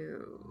do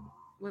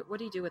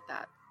you do with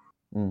that?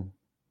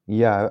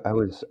 Yeah, I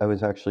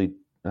was actually,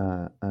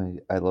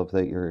 I love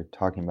that you're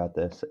talking about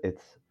this.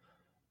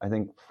 I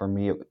think for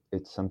me,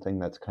 it's something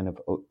that's kind of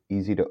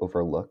easy to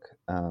overlook,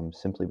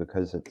 simply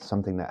because it's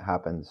something that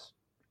happens,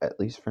 at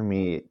least for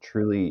me,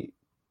 truly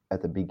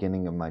at the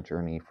beginning of my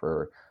journey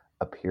for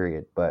a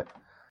period. But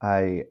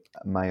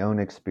my own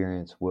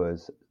experience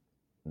was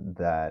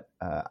that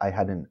I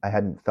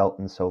hadn't felt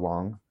in so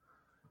long,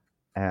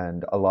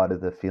 and a lot of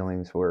the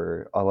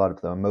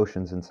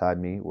emotions inside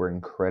me were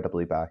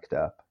incredibly backed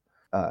up.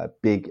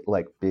 Big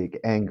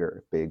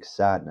anger, big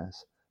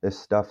sadness. This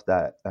stuff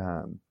that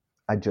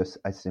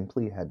I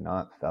simply had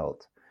not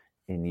felt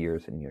in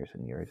years and years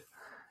and years,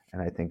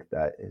 and I think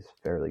that is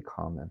fairly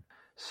common.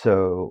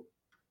 So,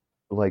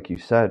 like you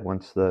said, when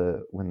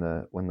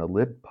the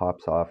lid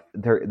pops off,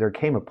 there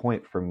came a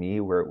point for me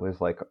where it was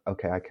like,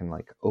 okay, I can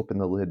like open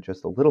the lid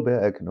just a little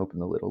bit, I can open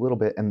the lid a little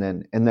bit, and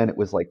then it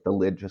was like the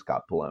lid just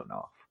got blown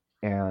off.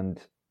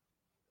 And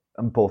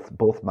both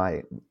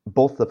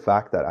the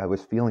fact that I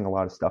was feeling a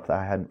lot of stuff that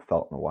I hadn't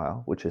felt in a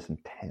while, which is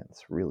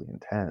intense, really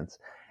intense,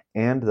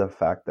 and the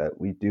fact that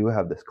we do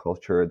have this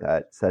culture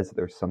that says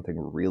there's something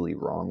really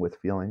wrong with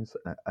feelings.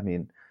 I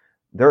mean,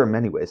 there are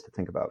many ways to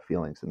think about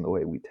feelings, and the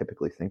way we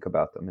typically think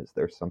about them is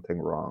there's something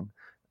wrong.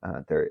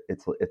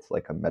 It's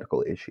like a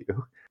medical issue,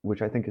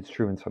 which I think is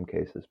true in some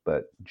cases,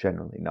 but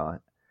generally not.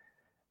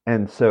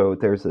 And so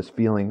there's this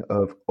feeling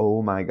of,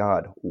 oh my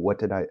God,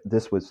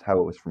 this was how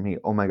it was for me.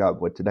 Oh my God,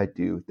 what did I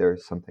do?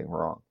 There's something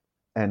wrong.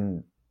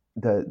 And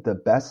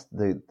the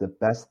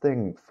best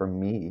thing for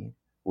me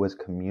was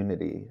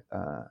community,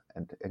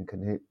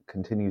 and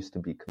continues to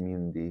be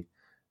community.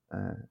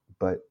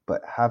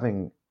 But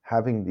having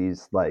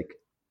these like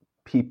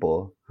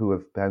people who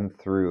have been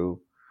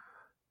through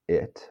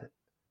it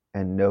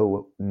and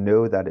know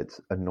that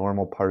it's a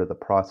normal part of the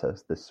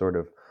process, this sort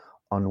of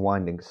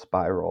unwinding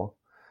spiral,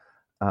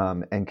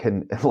 and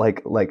can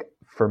like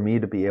for me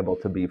to be able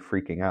to be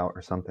freaking out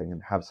or something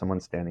and have someone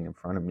standing in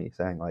front of me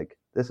saying like,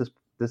 this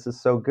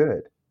is so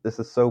good, this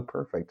is so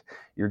perfect,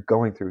 you're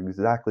going through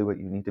exactly what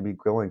you need to be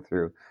going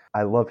through,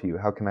 I love you,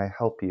 how can I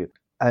help you?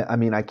 I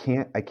mean, I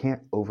can't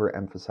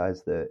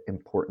overemphasize the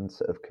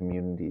importance of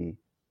community,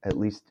 at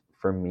least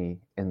for me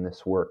in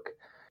this work,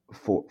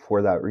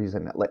 for that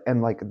reason. Like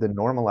the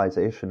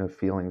normalization of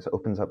feelings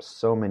opens up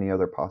so many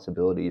other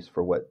possibilities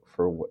for what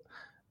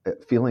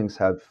feelings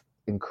have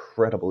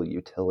incredible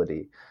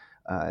utility.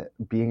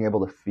 Being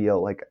able to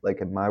feel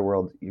like in my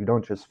world, you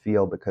don't just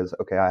feel because,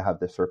 okay, I have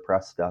this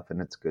repressed stuff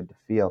and it's good to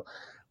feel.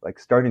 Like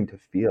starting to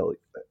feel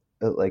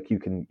like you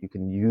can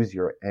use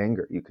your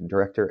anger, you can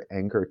direct your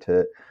anger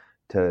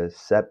to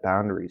set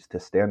boundaries, to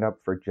stand up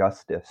for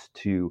justice,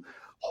 to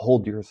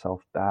hold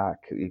yourself back.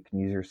 You can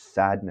use your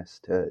sadness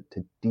to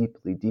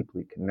deeply,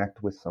 deeply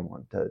connect with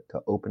someone,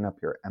 to open up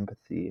your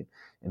empathy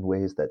in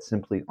ways that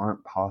simply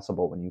aren't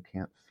possible when you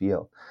can't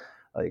feel.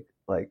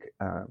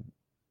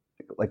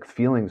 Like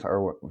feelings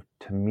are,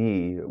 to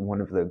me, one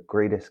of the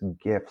greatest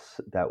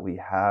gifts that we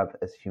have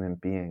as human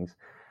beings.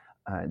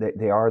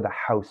 They are the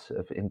house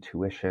of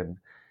intuition,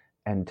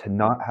 and to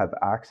not have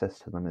access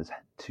to them is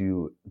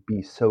to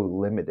be so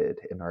limited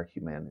in our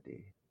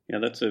humanity. Yeah,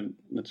 that's a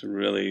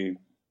really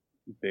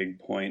big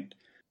point.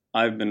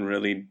 I've been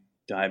really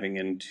diving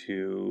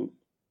into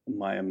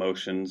my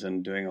emotions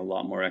and doing a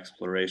lot more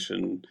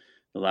exploration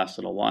the last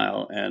little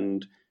while.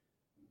 And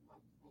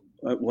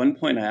at one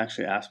point, I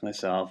actually asked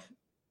myself,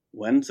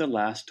 when's the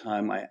last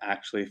time I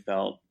actually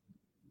felt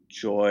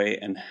joy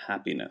and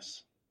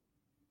happiness?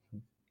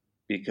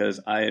 Because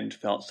I had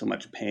felt so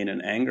much pain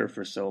and anger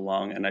for so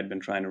long, and I'd been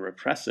trying to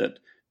repress it,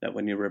 that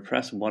when you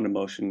repress one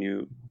emotion,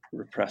 you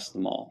repress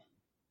them all.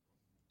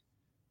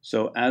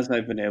 So as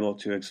I've been able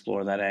to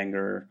explore that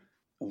anger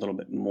a little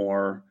bit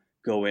more,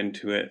 go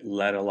into it,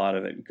 let a lot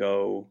of it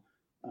go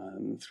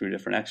through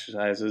different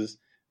exercises,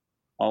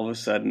 all of a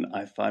sudden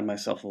I find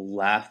myself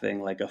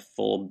laughing like a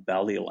full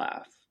belly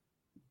laugh.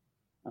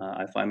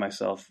 I find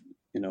myself,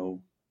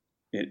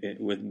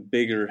 with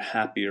bigger,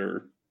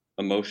 happier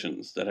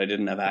emotions that I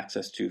didn't have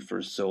access to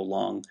for so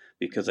long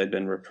because I'd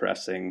been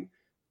repressing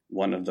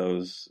one of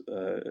those,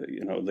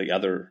 the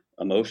other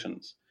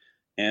emotions.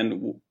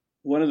 And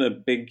one of the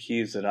big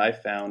keys that I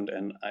found,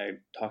 and I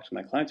talk to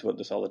my clients about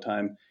this all the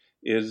time,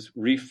 is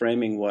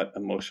reframing what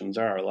emotions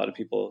are. A lot of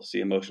people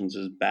see emotions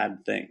as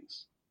bad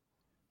things.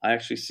 I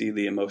actually see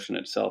the emotion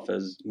itself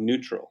as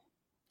neutral.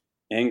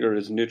 Anger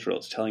is neutral.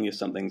 It's telling you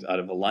something's out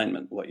of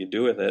alignment. What you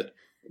do with it,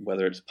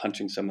 whether it's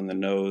punching someone in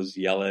the nose,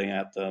 yelling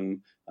at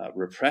them,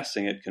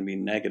 repressing it, can be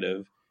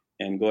negative.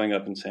 and going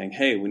up and saying,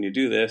 hey, when you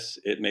do this,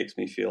 it makes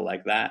me feel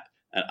like that.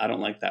 And I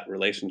don't like that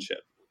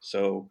relationship.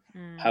 So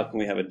how can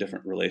we have a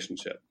different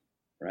relationship,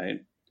 right?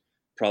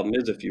 Problem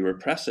is, if you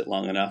repress it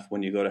long enough,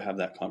 when you go to have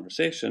that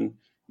conversation,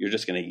 you're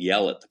just going to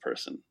yell at the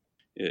person.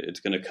 It's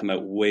going to come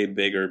out way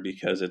bigger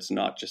because it's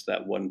not just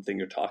that one thing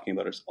you're talking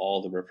about, it's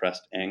all the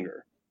repressed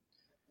anger.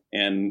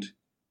 And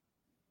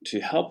to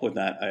help with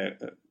that,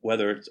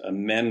 whether it's a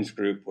men's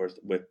group or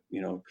with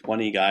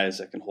 20 guys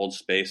that can hold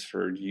space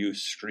for you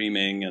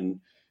streaming, and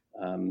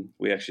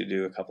we actually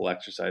do a couple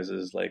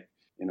exercises like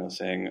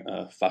saying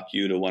fuck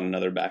you to one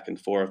another back and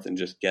forth and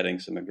just getting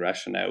some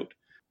aggression out,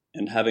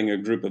 and having a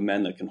group of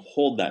men that can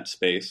hold that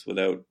space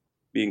without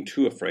being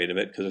too afraid of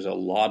it, because there's a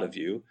lot of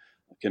you,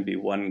 can be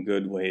one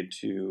good way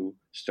to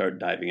start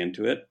diving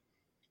into it.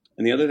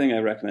 And the other thing I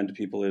recommend to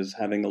people is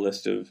having a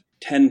list of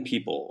 10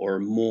 people or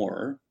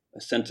more,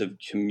 a sense of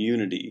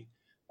community,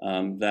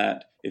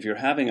 that if you're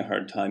having a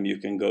hard time, you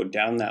can go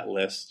down that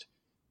list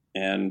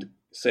and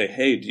say,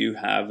 hey, do you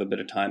have a bit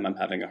of time? I'm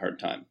having a hard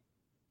time.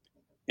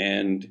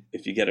 And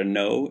if you get a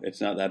no,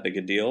 it's not that big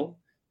a deal.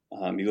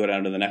 You go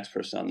down to the next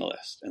person on the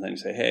list, and then you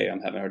say, hey,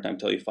 I'm having a hard time,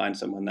 until you find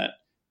someone that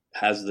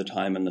has the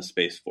time and the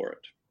space for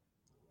it.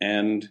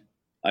 And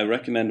I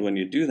recommend when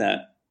you do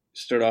that,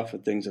 start off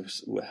with things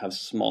that have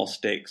small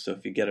stakes. So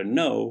if you get a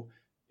no,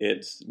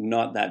 it's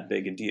not that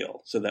big a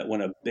deal. So that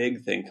when a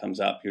big thing comes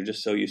up, you're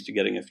just so used to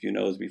getting a few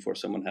no's before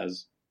someone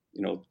has,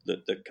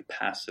 the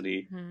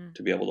capacity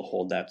to be able to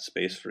hold that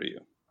space for you.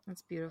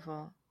 That's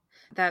beautiful.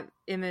 That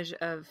image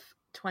of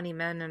 20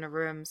 men in a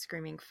room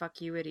screaming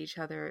fuck you at each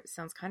other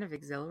sounds kind of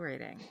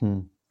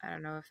exhilarating. I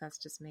don't know if that's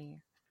just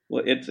me.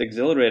 Well, it's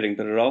exhilarating,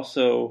 but it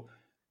also,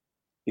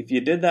 if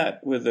you did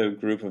that with a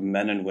group of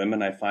men and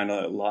women, I find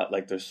a lot,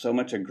 like there's so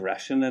much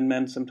aggression in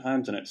men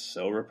sometimes, and it's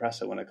so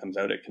repressive when it comes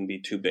out, it can be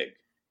too big.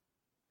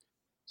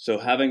 So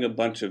having a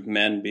bunch of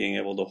men being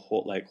able to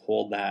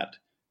hold that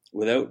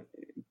without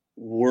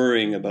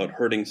worrying about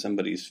hurting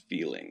somebody's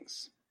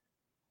feelings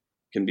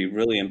can be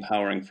really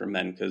empowering for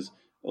men, because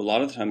a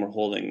lot of the time we're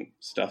holding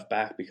stuff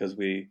back because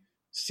we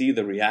see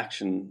the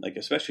reaction, like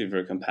especially if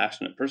you're a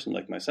compassionate person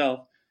like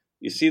myself,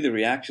 you see the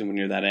reaction when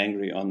you're that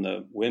angry on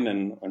the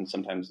women and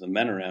sometimes the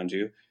men around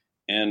you.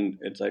 And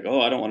it's like,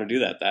 oh, I don't want to do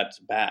that. That's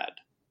bad.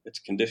 It's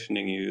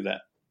conditioning you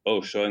that,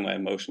 oh, showing my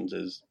emotions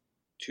is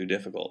too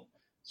difficult.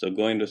 So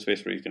going to a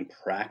space where you can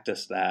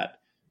practice that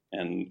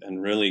and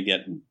really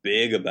get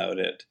big about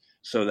it,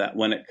 so that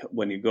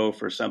when you go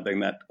for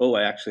something that, oh,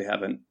 I actually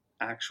have an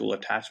actual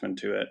attachment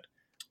to it,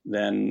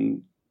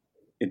 then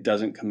it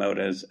doesn't come out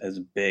as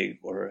big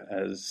or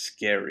as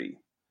scary.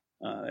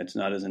 It's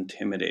not as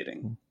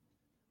intimidating.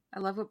 I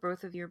love what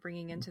both of you are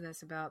bringing into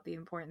this about the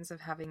importance of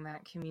having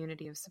that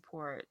community of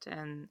support,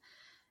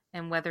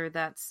 and whether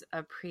that's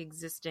a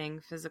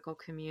pre-existing physical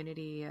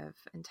community of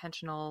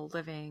intentional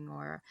living,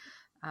 or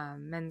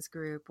men's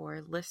group, or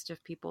a list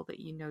of people that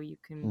you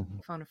can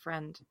phone a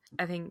friend.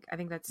 I think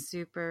that's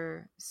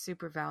super,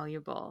 super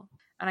valuable.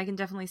 And I can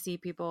definitely see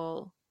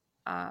people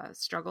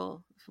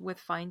struggle with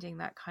finding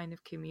that kind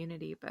of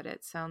community, but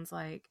it sounds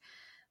like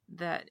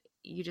that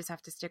you just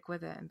have to stick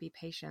with it and be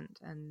patient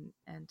and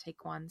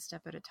take one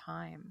step at a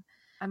time.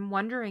 I'm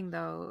wondering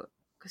though,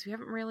 because we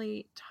haven't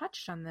really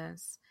touched on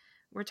this,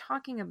 we're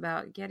talking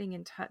about getting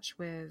in touch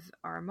with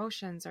our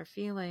emotions, our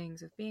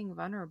feelings, of being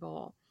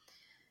vulnerable.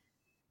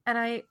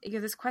 And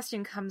this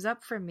question comes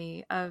up for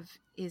me of,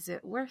 is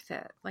it worth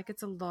it? Like,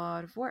 it's a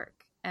lot of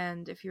work.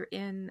 And if you're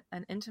in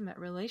an intimate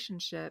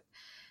relationship,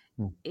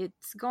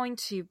 it's going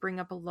to bring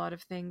up a lot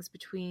of things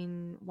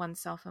between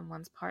oneself and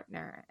one's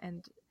partner.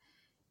 And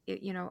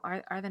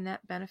are the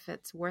net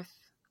benefits worth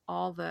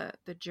all the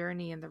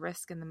journey and the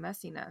risk and the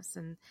messiness?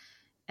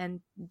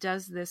 And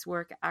does this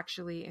work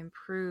actually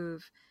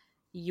improve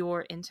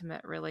your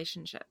intimate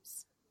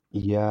relationships?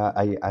 Yeah,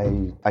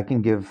 I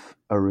can give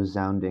a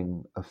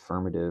resounding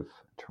affirmative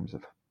in terms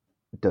of,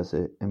 does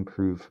it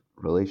improve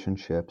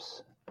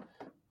relationships?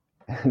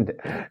 And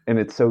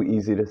it's so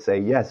easy to say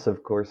yes,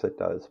 of course it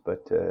does,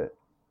 but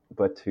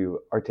to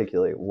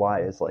articulate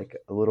why is like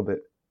a little bit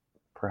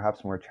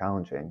perhaps more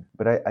challenging.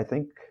 But I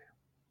think,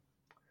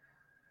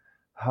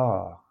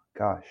 oh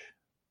gosh,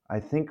 I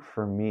think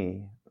for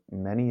me,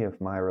 many of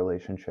my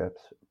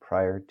relationships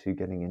prior to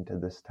getting into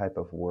this type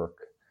of work,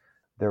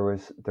 there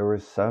were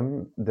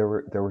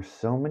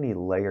so many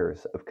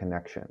layers of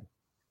connection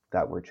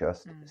that were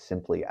just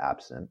simply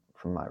absent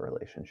from my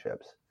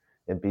relationships.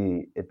 It'd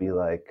be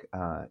like,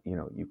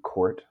 you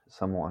court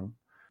someone,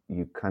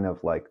 you kind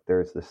of like,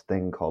 there's this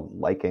thing called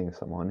liking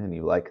someone, and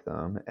you like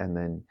them, and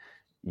then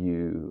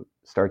you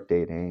start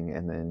dating,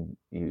 and then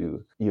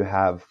you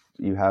have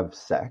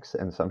sex,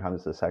 and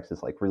sometimes the sex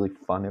is like really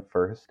fun at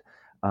first,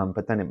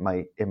 but then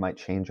it might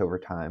change over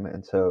time,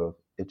 and so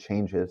it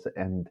changes.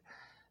 And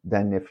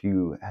then if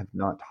you have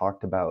not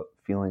talked about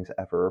feelings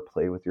ever, or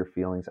play with your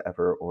feelings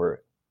ever,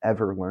 or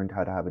ever learned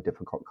how to have a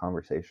difficult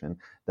conversation,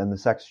 then the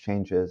sex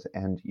changes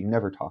and you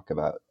never talk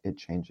about it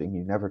changing.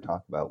 You never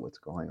talk about what's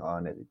going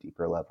on at a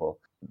deeper level.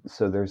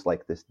 So there's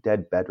like this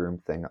dead bedroom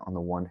thing on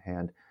the one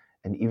hand.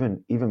 And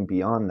even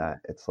beyond that,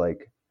 it's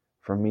like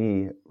for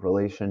me,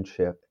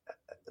 relationship,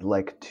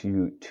 like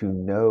to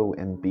know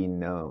and be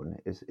known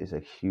is a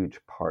huge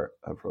part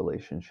of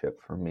relationship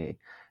for me.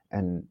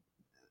 And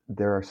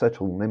there are such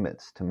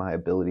limits to my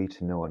ability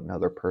to know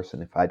another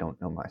person if I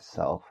don't know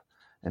myself.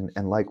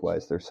 And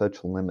likewise, there's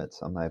such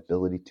limits on my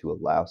ability to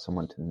allow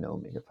someone to know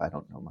me if I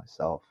don't know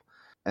myself.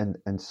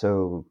 And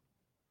so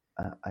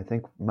I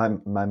think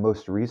my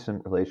most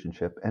recent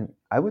relationship, and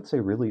I would say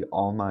really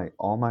all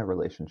my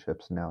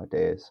relationships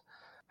nowadays,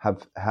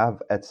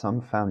 have at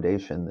some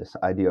foundation this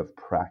idea of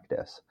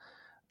practice,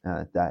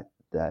 that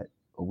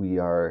we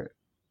are,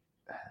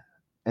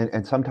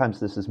 and sometimes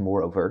this is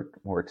more overt,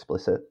 more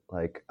explicit.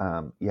 Like,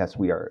 yes,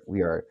 we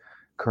are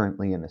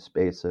currently in a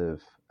space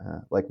of,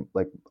 like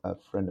a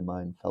friend of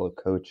mine, fellow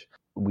coach.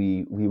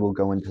 We will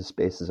go into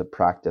spaces of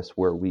practice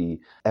where we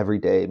every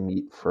day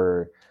meet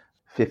for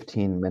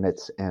 15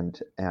 minutes,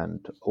 and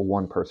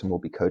one person will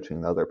be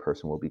coaching, the other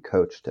person will be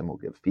coached, and we'll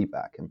give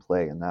feedback and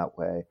play in that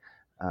way.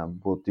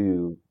 We'll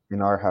do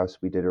in our house.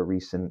 We did a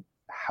recent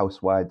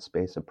house-wide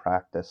space of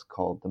practice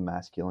called the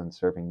masculine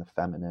serving the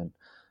feminine,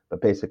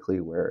 but basically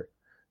where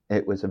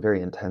it was a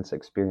very intense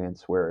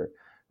experience where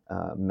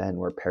men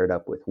were paired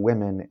up with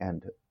women,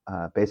 and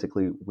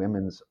basically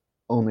women's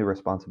only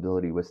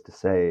responsibility was to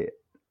say,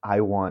 I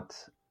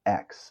want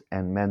X,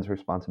 and men's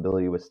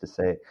responsibility was to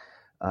say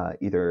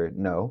either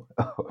no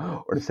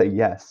or to say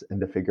yes,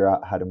 and to figure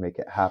out how to make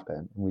it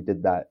happen. And we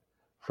did that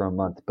for a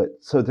month. But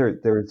so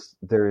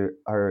there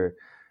are,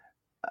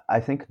 I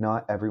think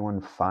not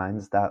everyone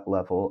finds that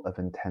level of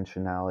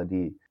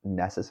intentionality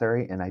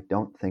necessary, and I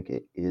don't think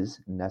it is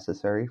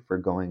necessary for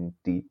going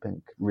deep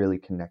and really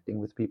connecting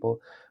with people.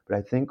 But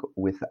I think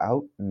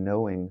without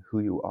knowing who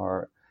you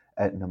are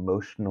at an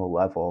emotional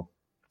level,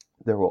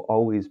 there will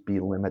always be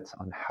limits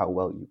on how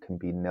well you can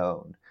be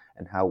known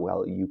and how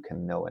well you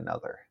can know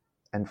another.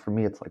 And for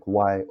me, it's like,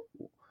 why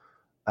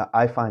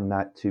I find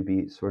that to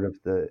be sort of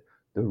the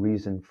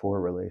reason for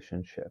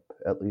relationship.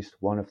 At least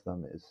one of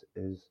them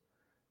is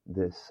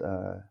this.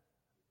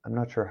 I'm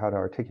not sure how to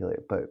articulate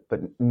it,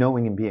 but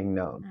knowing and being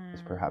known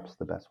is perhaps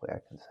the best way I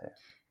can say it.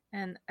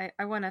 And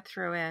I want to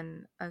throw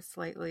in a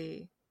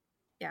slightly,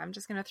 I'm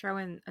just going to throw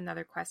in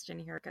another question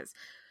here, because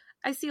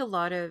I see a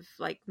lot of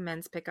like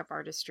men's pickup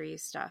artistry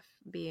stuff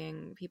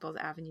being people's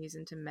avenues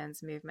into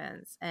men's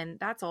movements, and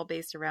that's all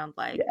based around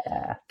like,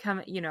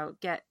 come,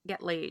 get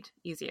laid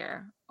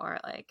easier, or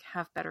like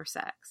have better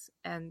sex.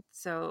 And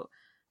so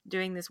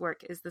doing this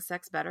work, is the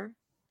sex better?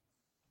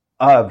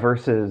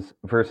 Versus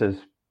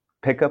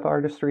pickup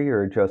artistry,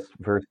 or just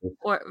versus,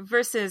 or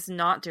versus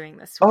not doing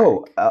this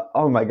work?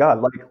 Oh my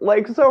God,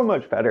 like so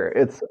much better.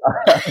 It's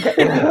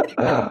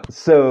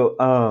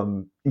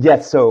so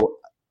yes. So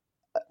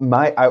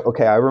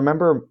I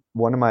remember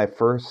one of my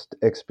first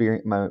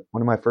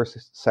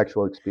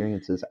sexual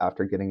experiences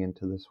after getting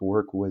into this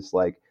work was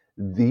like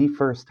the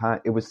first time.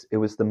 It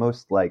was the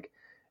most like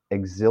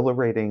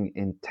exhilarating,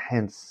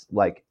 intense,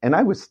 like, and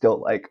I was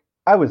still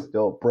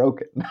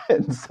broken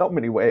in so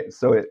many ways.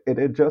 So it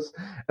had just,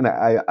 and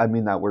I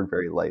mean that word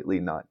very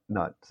lightly, not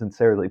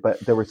sincerely, but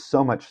there was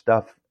so much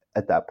stuff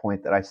at that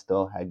point that I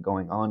still had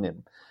going on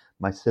in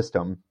my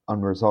system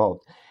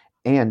unresolved.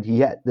 And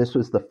yet this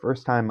was the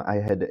first time I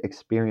had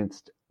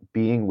experienced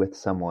being with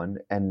someone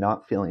and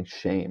not feeling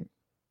shame,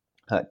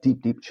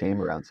 deep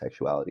shame around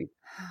sexuality.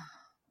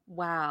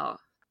 Wow.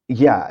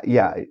 Yeah,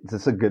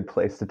 this is a good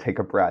place to take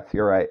a breath.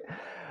 You're right.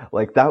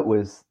 Like that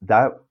was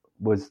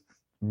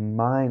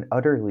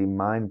utterly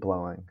mind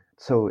blowing.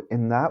 So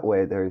in that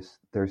way, there's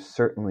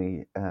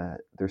certainly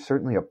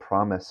a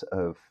promise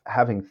of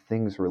having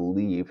things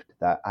relieved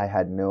that I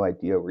had no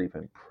idea were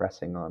even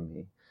pressing on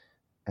me.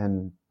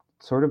 And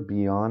sort of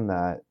beyond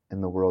that,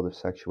 in the world of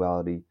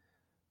sexuality,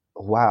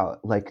 wow,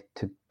 like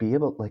to be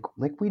able,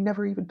 like we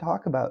never even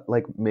talk about,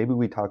 like maybe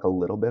we talk a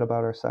little bit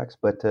about our sex,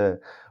 but to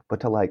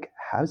like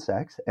have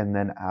sex and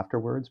then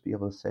afterwards be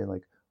able to say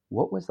like,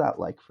 what was that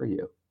like for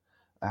you?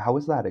 How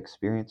was that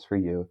experience for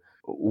you?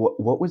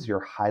 What was your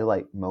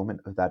highlight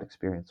moment of that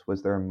experience?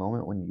 Was there a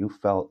moment when you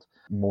felt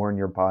more in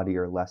your body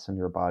or less in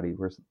your body?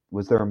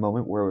 Was there a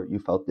moment where you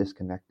felt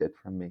disconnected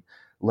from me?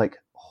 Like,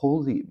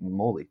 holy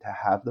moly, to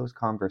have those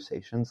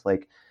conversations,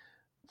 like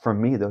for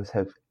me, those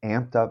have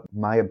amped up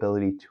my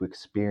ability to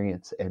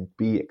experience and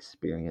be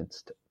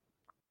experienced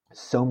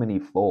so many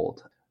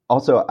fold.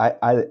 Also,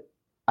 I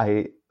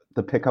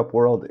the pickup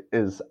world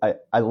is,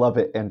 I love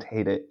it and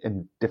hate it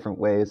in different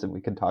ways, and we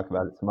can talk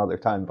about it some other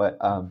time. But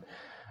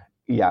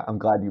yeah, I'm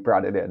glad you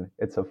brought it in.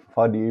 It's a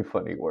funny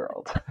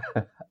world.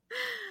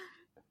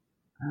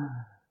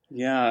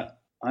 Yeah,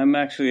 I'm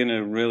actually in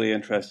a really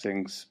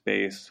interesting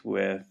space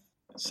with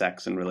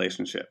sex and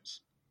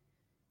relationships.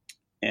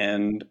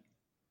 And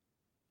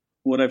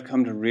what I've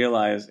come to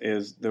realize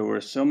is there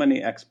were so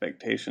many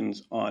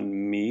expectations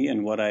on me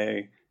and what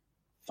I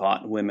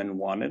thought women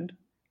wanted.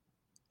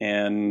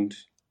 And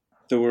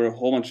there were a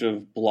whole bunch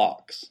of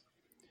blocks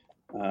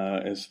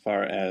as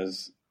far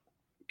as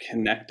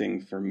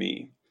connecting for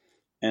me.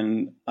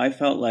 And I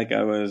felt like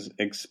I was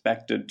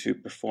expected to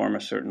perform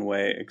a certain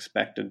way,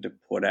 expected to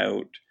put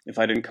out. If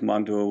I didn't come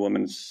onto a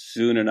woman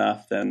soon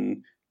enough,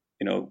 then,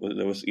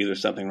 there was either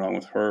something wrong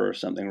with her or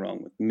something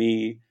wrong with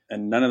me.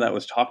 And none of that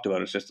was talked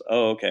about. It's just,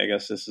 oh, okay, I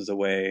guess this is the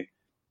way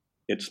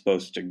it's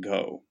supposed to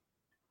go.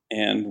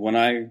 And when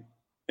I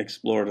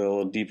explored a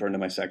little deeper into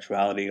my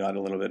sexuality, got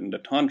a little bit into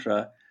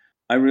Tantra,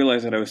 I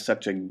realized that I was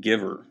such a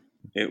giver.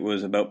 It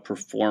was about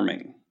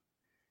performing.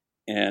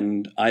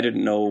 And I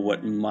didn't know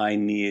what my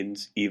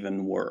needs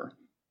even were.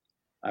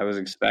 I was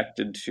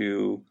expected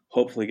to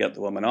hopefully get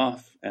the woman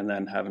off and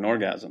then have an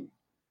orgasm.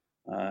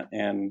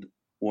 And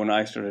when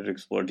I started to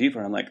explore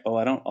deeper, I'm like, oh,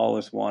 I don't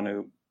always want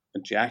to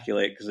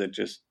ejaculate because it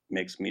just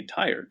makes me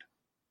tired.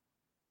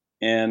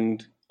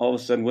 And all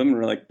of a sudden women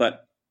were like,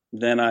 but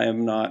then I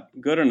am not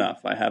good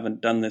enough. I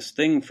haven't done this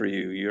thing for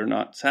you. You're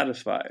not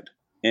satisfied.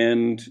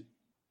 And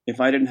if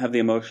I didn't have the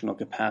emotional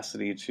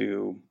capacity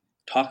to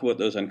talk about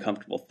those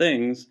uncomfortable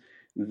things,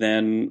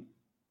 then,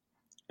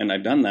 and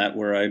I've done that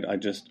where I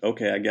just,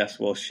 okay, I guess,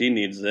 well, she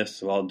needs this,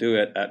 so I'll do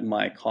it at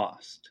my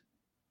cost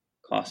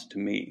to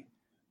me.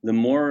 The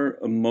more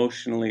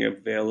emotionally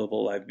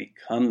available I've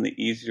become, the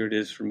easier it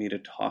is for me to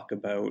talk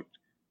about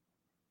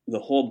the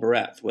whole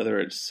breadth, whether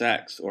it's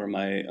sex or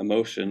my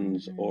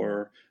emotions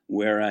or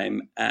where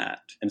I'm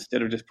at,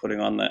 instead of just putting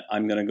on that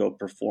I'm going to go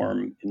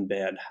perform in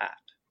bed hat.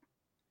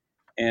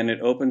 And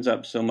it opens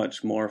up so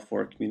much more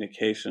for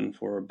communication,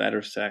 for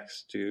better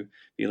sex, to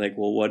be like,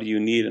 well, what do you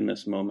need in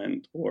this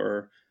moment?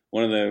 Or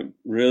one of the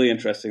really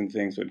interesting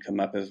things would come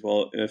up is,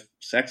 well, if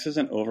sex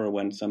isn't over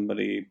when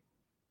somebody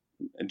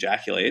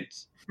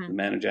ejaculates, the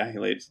man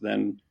ejaculates,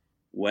 then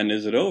when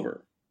is it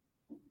over?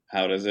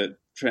 How does it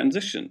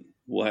transition?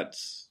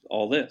 What's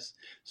all this?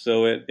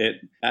 So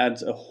it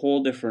adds a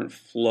whole different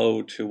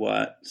flow to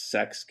what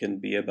sex can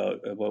be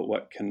about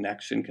what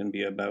connection can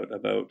be about,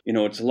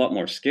 it's a lot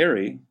more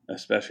scary,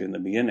 especially in the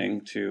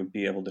beginning, to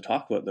be able to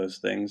talk about those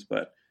things,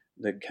 but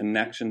the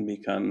connection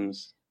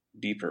becomes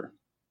deeper.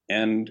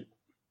 And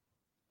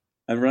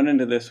I've run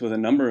into this with a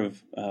number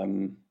of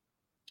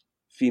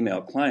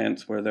female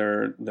clients where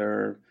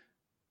they're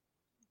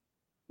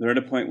at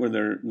a point where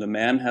the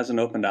man hasn't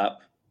opened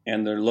up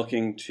and they're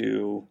looking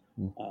to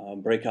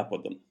break up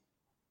with them,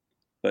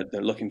 but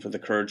they're looking for the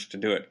courage to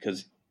do it,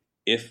 because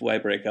if I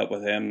break up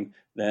with him,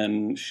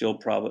 then he'll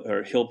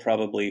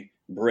probably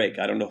break.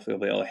 I don't know if he'll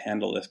be able to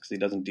handle this because he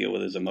doesn't deal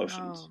with his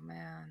emotions. Oh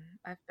man,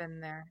 I've been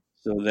there.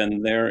 So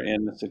then they're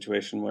in a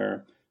situation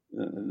where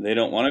they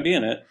don't want to be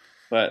in it,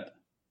 but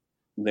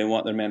they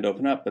want their man to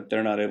open up, but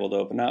they're not able to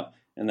open up,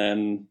 and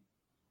then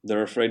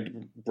they're afraid to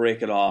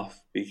break it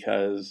off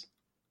because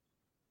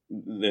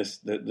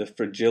the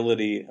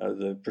fragility,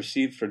 the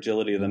perceived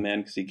fragility of the man,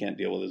 because he can't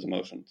deal with his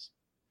emotions,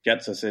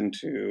 gets us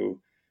into,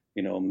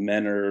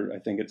 men are, I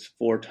think it's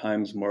 4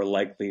 times more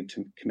likely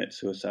to commit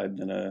suicide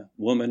than a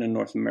woman in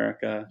North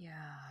America.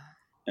 Yeah.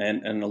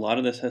 And a lot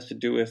of this has to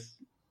do with,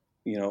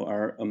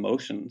 our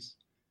emotions.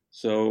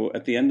 So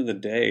at the end of the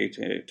day,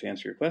 to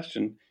answer your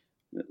question,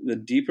 the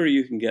deeper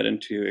you can get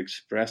into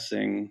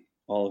expressing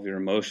all of your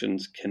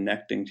emotions,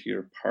 connecting to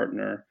your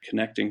partner,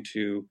 connecting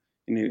to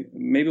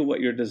maybe what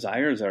your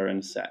desires are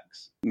in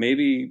sex.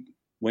 Maybe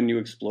when you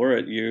explore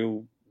it,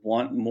 you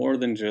want more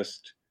than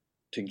just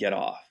to get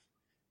off.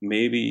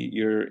 Maybe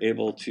you're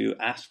able to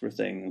ask for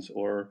things,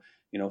 or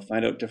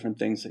find out different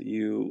things that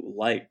you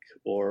like,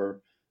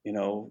 or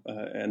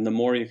and the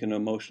more you can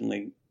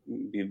emotionally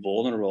be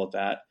vulnerable at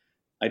that.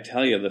 I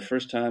tell you, the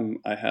first time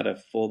I had a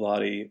full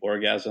body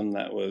orgasm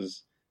that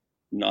was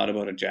not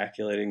about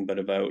ejaculating, but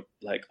about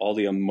like all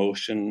the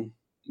emotion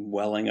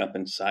welling up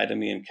inside of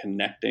me and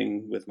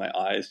connecting with my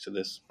eyes to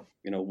this,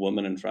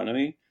 woman in front of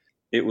me.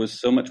 It was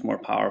so much more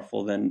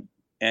powerful than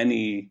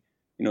any,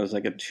 it was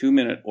like a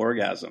 2-minute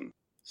orgasm.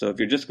 So if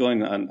you're just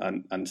going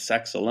on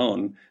sex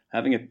alone,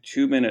 having a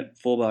 2-minute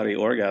full body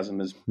orgasm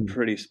is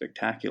pretty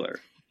spectacular.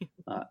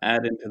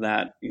 Add into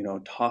that,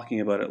 talking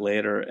about it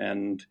later,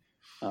 and,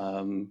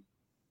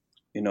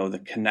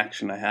 the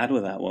connection I had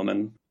with that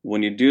woman.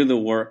 When you do the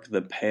work,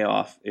 the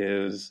payoff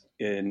is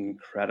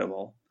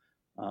incredible.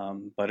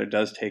 But it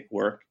does take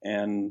work,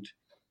 and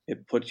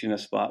it puts you in a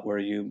spot where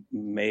you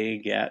may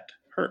get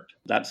hurt.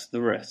 That's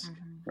the risk,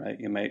 right?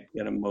 You might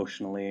get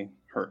emotionally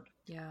hurt.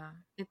 Yeah.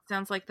 It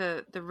sounds like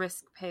the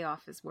risk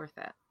payoff is worth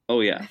it.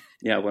 Oh yeah.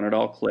 Yeah. When it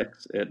all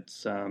clicks, it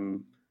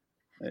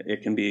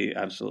can be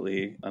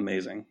absolutely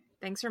amazing.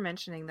 Thanks for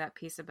mentioning that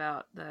piece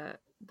about the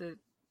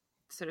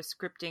sort of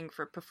scripting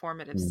for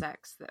performative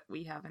sex that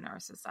we have in our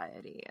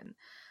society. And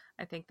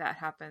I think that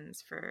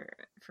happens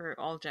for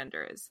all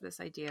genders, this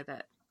idea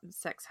that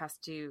sex has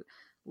to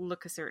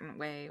look a certain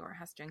way or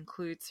has to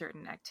include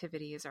certain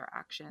activities or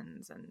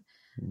actions. And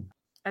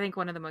I think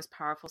one of the most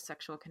powerful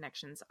sexual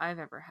connections I've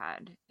ever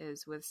had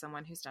is with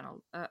someone who's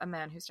done a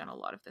man who's done a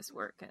lot of this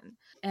work.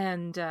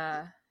 And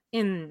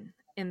in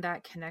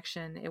that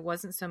connection, it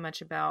wasn't so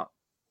much about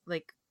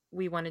like,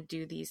 we want to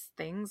do these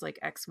things like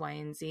X, Y,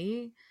 and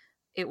Z.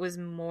 It was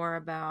more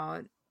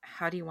about,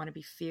 how do you want to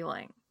be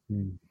feeling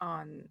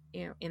on,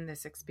 in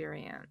this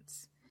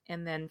experience?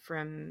 And then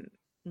from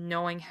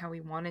knowing how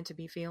we wanted to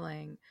be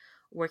feeling,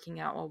 working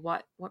out,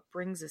 well, what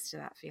brings us to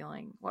that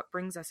feeling? What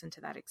brings us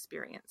into that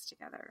experience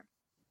together?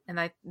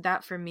 And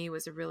that for me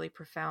was a really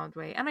profound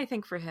way, and I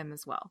think for him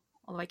as well,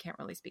 although I can't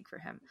really speak for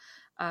him,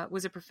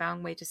 was a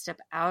profound way to step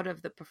out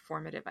of the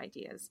performative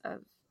ideas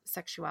of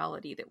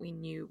sexuality that we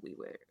knew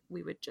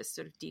we would just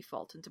sort of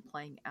default into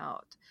playing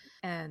out.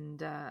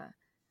 And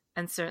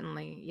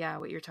certainly, yeah,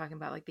 what you're talking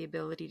about, like the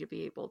ability to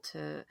be able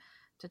to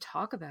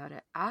talk about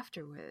it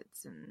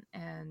afterwards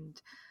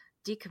and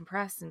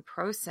decompress and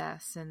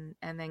process and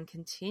then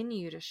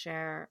continue to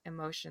share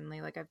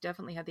emotionally. Like I've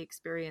definitely had the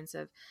experience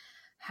of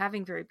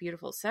having very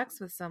beautiful sex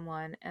with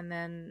someone and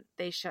then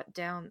they shut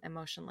down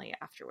emotionally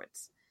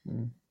afterwards.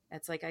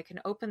 It's like I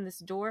can open this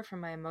door for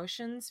my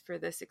emotions for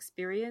this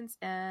experience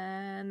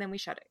and then we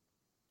shut it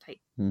tight.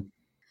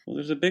 Well,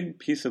 there's a big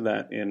piece of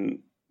that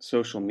in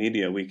social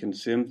media. We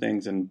consume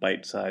things in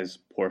bite-sized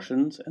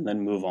portions and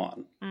then move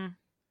on.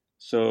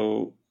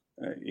 So,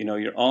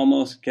 you're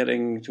almost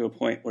getting to a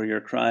point where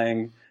you're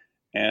crying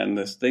and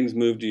this thing's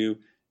moved you,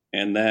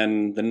 and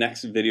then the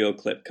next video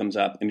clip comes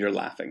up and you're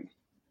laughing.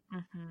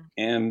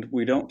 And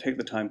we don't take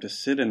the time to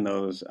sit in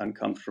those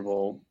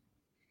uncomfortable,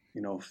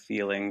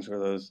 feelings or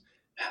those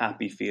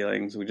happy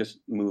feelings. We just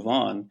move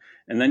on.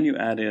 And then you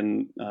add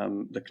in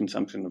the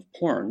consumption of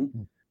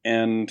porn,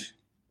 and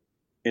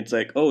it's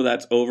like, oh,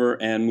 that's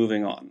over and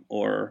moving on.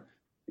 Or,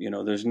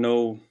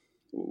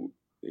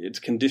 it's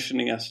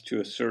conditioning us to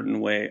a certain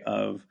way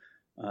of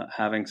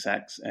having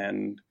sex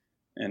and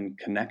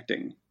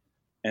connecting.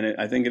 And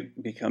I think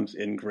it becomes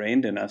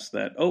ingrained in us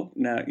that,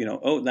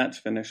 that's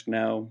finished.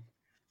 Now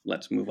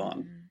let's move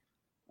on.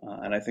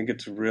 And I think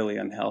it's really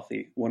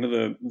unhealthy. One of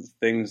the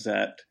things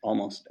that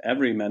almost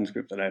every men's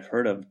group that I've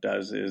heard of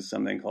does is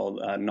something called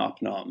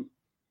Nop Nom.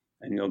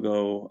 And you'll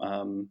go,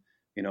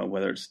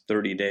 whether it's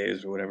 30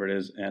 days or whatever it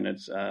is, and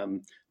it's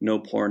no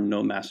porn,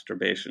 no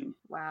masturbation.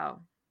 Wow.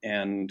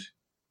 And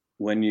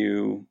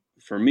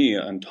for me,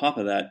 on top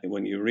of that,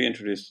 when you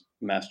reintroduce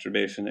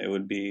masturbation, it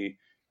would be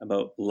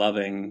about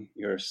loving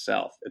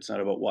yourself. It's not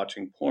about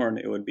watching porn.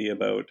 It would be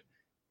about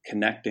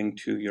connecting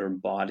to your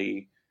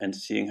body and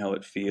seeing how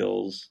it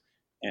feels.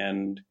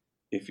 And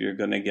if you're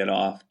going to get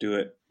off, do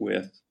it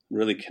with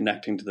really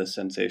connecting to the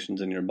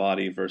sensations in your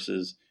body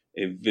versus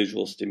a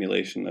visual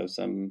stimulation of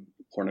some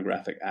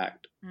pornographic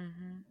act.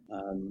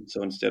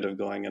 So instead of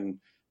going and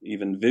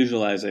even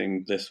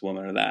visualizing this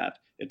woman or that,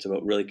 it's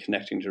about really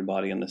connecting to your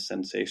body and the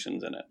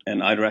sensations in it.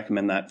 And I'd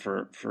recommend that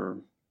for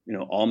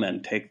all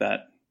men. Take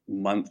that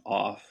month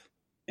off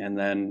and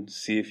then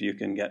see if you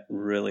can get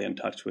really in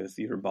touch with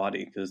your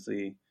body, because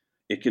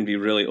it can be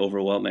really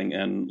overwhelming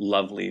and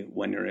lovely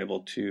when you're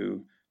able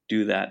to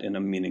do that in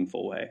a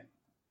meaningful way.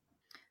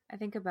 I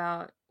think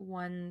about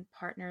one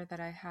partner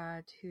that I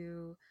had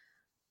who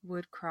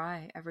would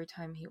cry every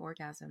time he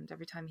orgasmed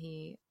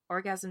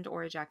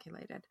or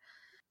ejaculated.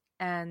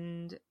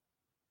 And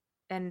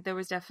there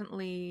was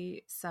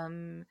definitely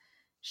some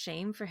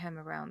shame for him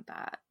around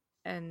that.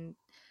 And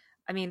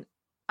I mean,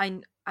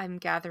 I'm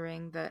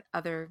gathering that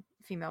other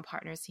female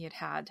partners he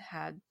had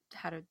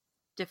a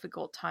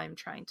difficult time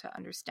trying to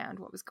understand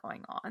what was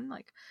going on.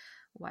 Like,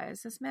 why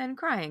is this man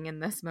crying in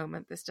this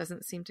moment? This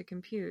doesn't seem to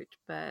compute.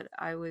 But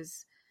I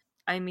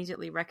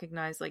immediately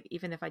recognized, like,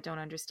 even if I don't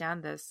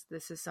understand this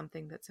is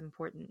something that's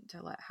important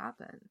to let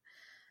happen.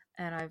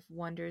 And I've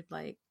wondered,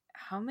 like,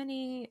 how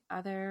many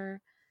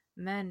other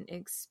men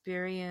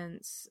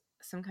experience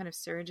some kind of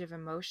surge of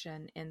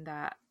emotion in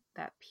that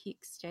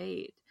peak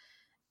state,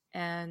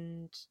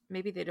 and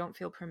maybe they don't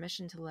feel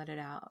permission to let it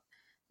out.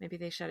 Maybe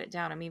they shut it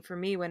down. I mean, for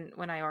me, when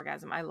I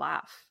orgasm, I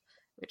laugh,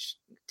 which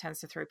tends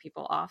to throw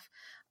people off.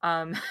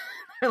 They're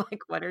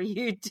like, what are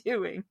you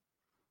doing?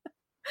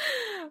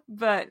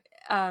 But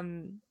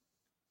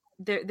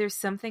there's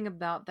something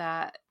about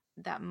that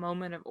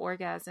moment of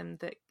orgasm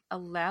that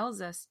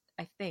allows us,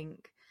 I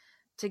think,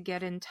 to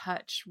get in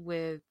touch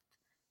with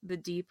the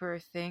deeper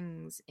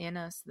things in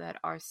us that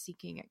are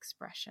seeking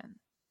expression.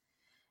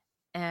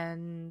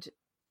 And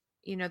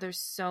there's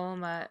so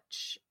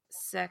much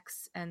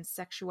sex and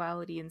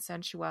sexuality and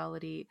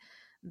sensuality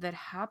that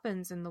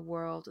happens in the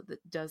world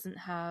that doesn't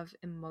have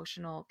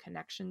emotional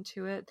connection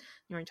to it.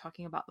 You were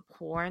talking about the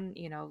porn,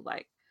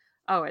 like,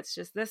 oh, it's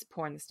just this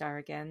porn star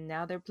again.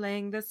 Now they're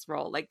playing this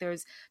role. Like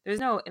there's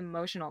no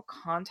emotional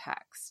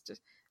context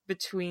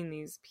between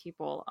these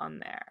people on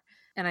there.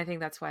 And I think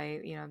that's why,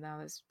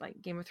 now is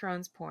like Game of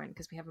Thrones porn,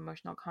 because we have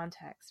emotional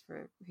context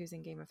for who's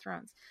in Game of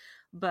Thrones.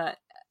 But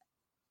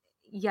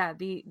yeah,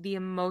 the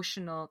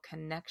emotional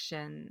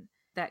connection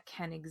that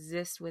can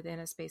exist within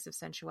a space of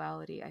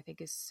sensuality, I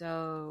think, is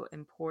so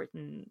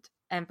important,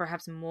 and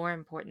perhaps more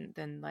important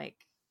than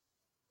like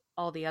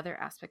all the other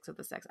aspects of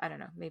the sex. I don't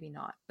know, maybe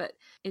not, but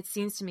it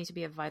seems to me to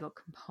be a vital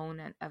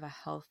component of a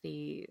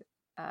healthy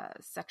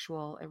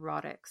sexual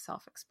erotic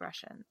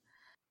self-expression.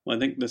 Well, I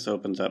think this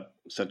opens up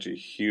such a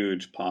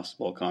huge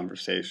possible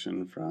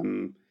conversation,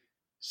 from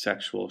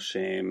sexual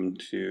shame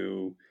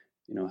to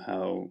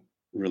how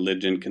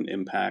religion can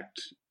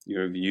impact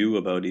your view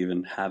about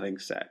even having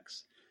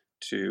sex,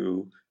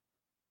 to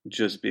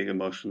just being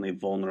emotionally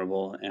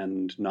vulnerable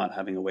and not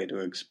having a way to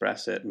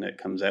express it, and it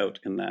comes out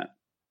in that,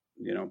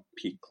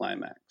 peak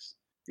climax.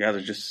 Yeah,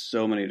 there's just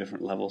so many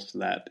different levels to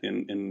that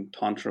in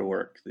tantra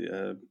work.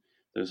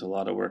 There's a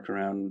lot of work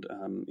around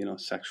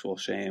sexual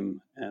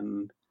shame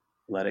and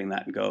letting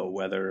that go,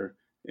 whether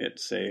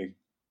it's the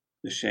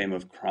shame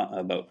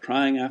about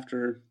crying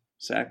after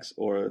sex,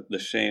 or the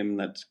shame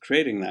that's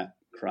creating that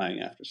crying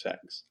after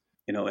sex.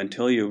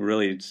 Until you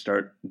really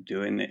start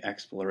doing the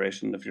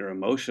exploration of your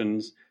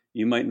emotions,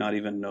 you might not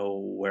even know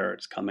where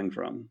it's coming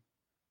from.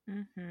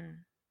 Mm-hmm.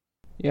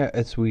 Yeah,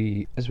 as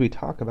we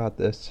talk about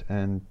this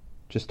and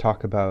just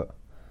talk about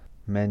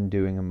men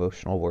doing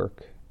emotional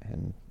work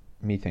and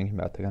me thinking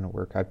about the kind of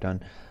work I've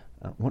done,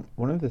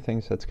 one of the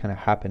things that's kind of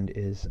happened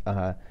is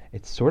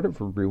it's sort of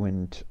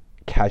ruined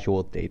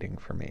casual dating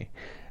for me,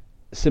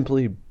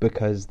 simply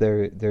because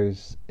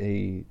there's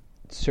a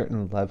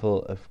certain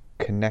level of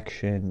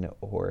connection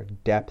or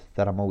depth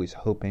that I'm always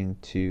hoping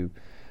to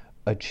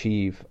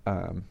achieve,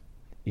 on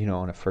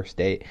a first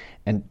date,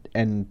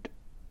 and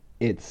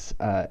it's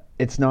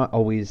not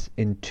always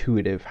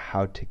intuitive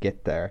how to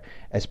get there,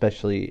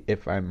 especially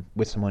if I'm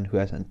with someone who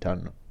hasn't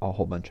done a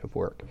whole bunch of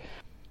work.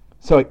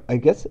 So I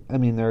guess, I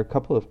mean, there are a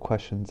couple of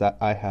questions that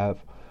I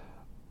have.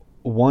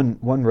 One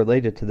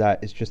related to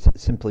that is just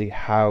simply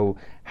how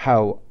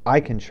I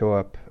can show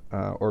up,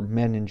 or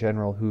men in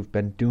general who've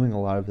been doing a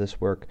lot of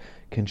this work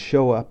can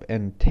show up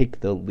and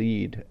take the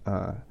lead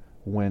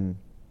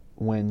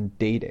when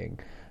dating,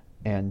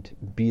 and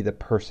be the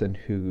person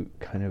who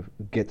kind of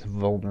gets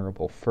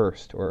vulnerable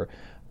first, or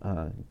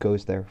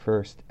goes there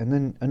first. And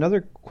then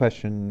another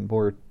question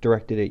more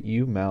directed at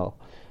you, Mel,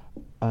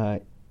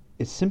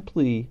 is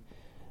simply,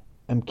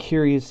 I'm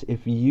curious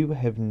if you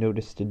have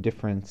noticed a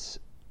difference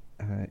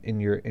in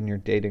your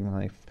dating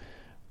life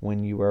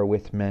when you are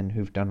with men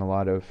who've done a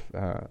lot of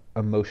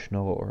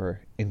emotional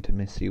or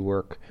intimacy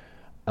work,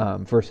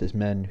 versus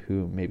men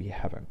who maybe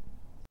haven't.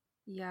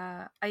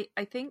 Yeah, I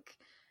think,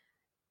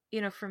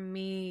 for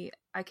me,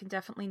 I can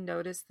definitely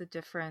notice the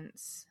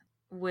difference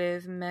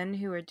with men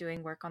who are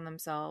doing work on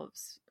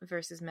themselves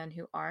versus men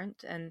who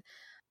aren't. And,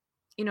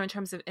 in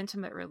terms of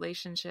intimate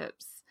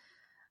relationships,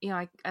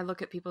 I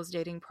look at people's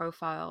dating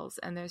profiles,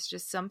 and there's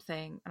just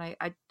something, and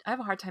I have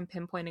a hard time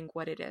pinpointing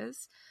what it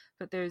is,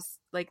 but there's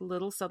like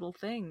little subtle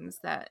things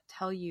that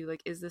tell you,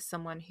 like, is this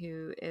someone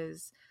who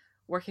is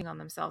working on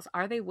themselves?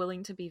 Are they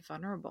willing to be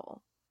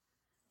vulnerable?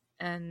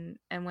 And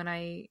when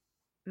I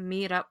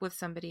meet up with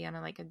somebody on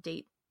a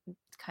date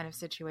kind of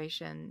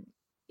situation,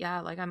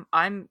 yeah, like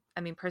I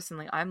mean,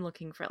 personally, I'm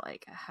looking for,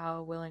 like,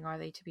 how willing are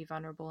they to be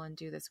vulnerable and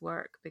do this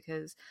work,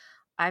 because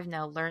I've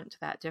now learned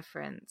that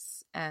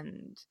difference.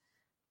 And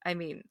I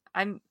mean,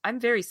 I'm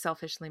very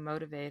selfishly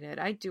motivated.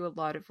 I do a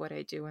lot of what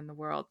I do in the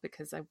world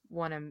because I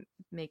want to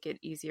make it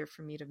easier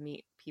for me to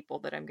meet people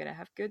that I'm going to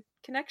have good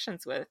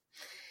connections with.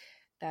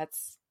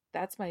 That's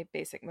my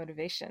basic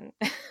motivation.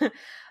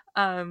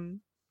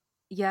 um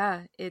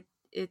yeah, it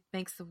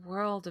makes the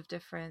world of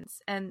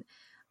difference. And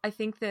I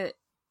think that,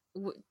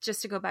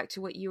 just to go back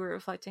to what you were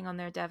reflecting on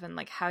there, Devin,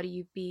 like, how do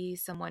you be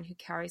someone who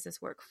carries this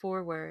work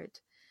forward?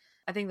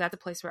 I think that's a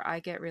place where I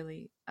get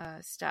really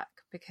stuck,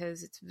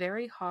 because it's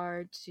very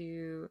hard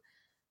to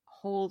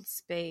hold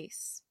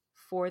space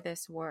for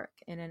this work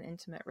in an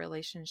intimate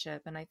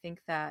relationship. And I think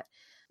that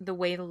the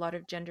way a lot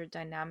of gender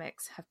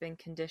dynamics have been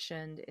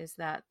conditioned is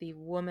that the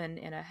woman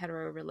in a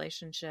hetero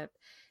relationship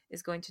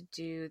is going to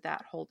do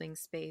that holding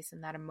space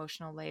and that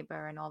emotional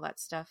labor and all that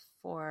stuff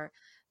for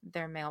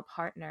their male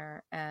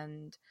partner.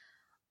 And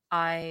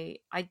I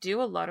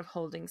do a lot of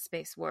holding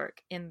space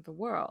work in the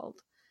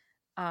world.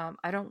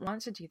 I don't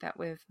want to do that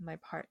with my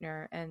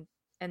partner. And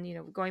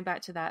going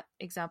back to that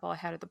example I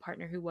had of the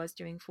partner who was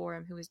doing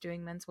forum, who was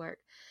doing men's work,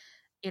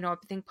 I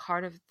think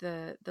part of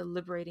the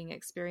liberating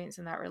experience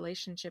in that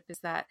relationship is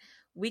that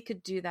we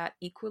could do that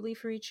equally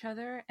for each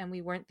other, and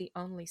we weren't the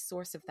only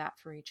source of that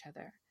for each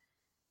other.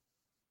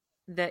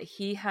 That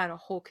he had a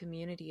whole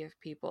community of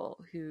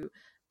people who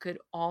could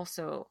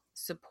also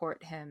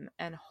support him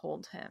and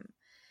hold him.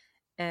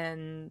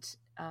 And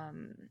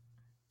um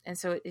and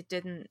so it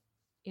didn't,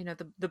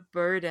 the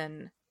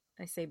burden,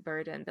 I say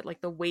burden, but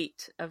like the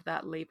weight of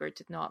that labor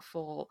did not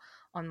fall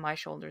on my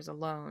shoulders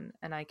alone,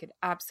 and I could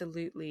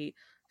absolutely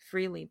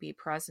freely be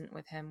present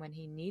with him when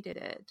he needed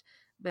it,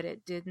 but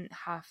it didn't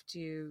have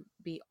to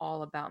be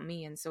all about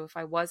me. And so if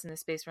I was in a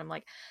space where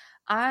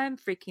I'm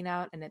freaking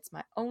out and it's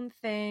my own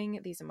thing,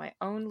 these are my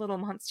own little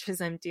monsters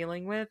I'm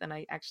dealing with, and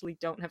I actually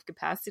don't have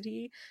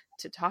capacity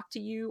to talk to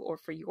you or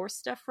for your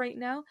stuff right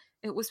now,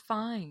 it was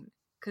fine,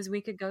 because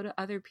we could go to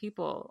other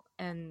people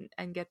and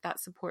get that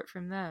support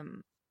from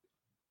them.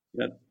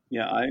 Yeah,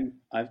 yeah.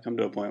 I've come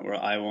to a point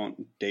where I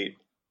won't date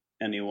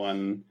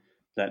anyone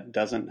that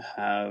doesn't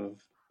have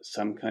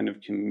some kind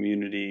of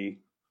community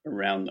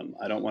around them.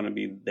 I don't want to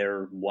be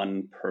their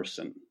one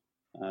person.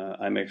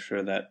 I make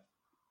sure that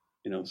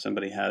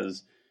somebody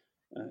has,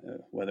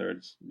 whether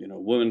it's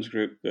women's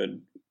group,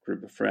 good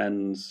group of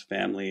friends,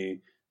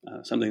 family,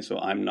 something, so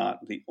I'm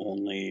not the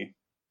only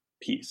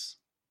piece.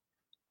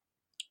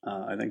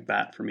 I think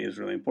that for me is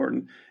really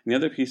important. And the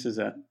other piece is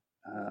that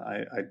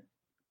I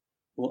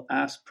will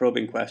ask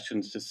probing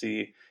questions to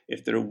see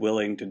if they're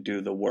willing to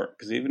do the work.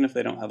 Because even if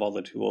they don't have all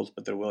the tools,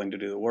 but they're willing to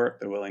do the work,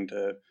 they're willing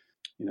to,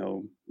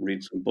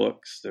 read some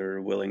books,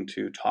 they're willing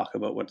to talk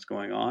about what's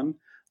going on.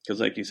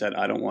 Because like you said,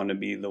 I don't want to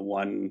be the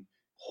one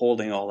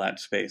holding all that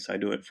space. I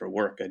do it for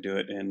work. I do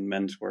it in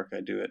men's work.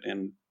 I do it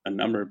in a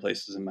number of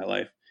places in my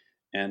life.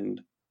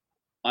 And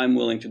I'm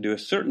willing to do a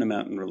certain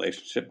amount in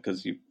relationship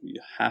because you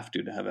have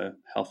to have a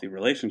healthy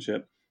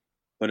relationship.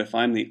 But if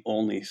I'm the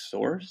only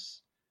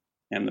source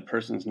and the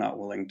person's not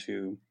willing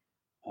to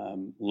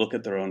look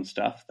at their own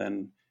stuff,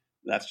 then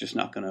that's just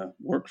not going to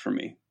work for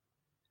me.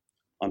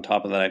 On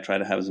top of that, I try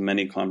to have as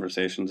many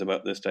conversations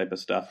about this type of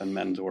stuff in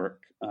men's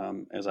work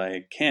as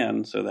I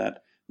can so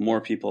that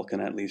more people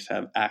can at least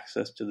have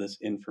access to this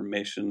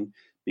information.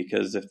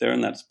 Because if they're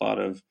in that spot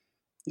of,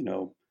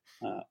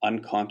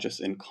 unconscious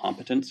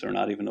incompetence or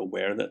not even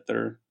aware that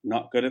they're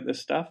not good at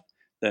this stuff,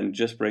 then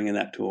just bringing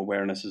that to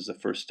awareness is the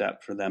first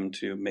step for them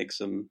to make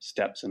some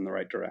steps in the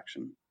right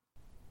direction.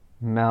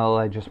 Mel,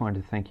 I just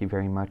wanted to thank you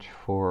very much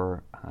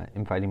for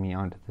inviting me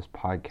onto this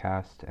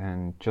podcast,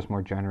 and just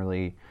more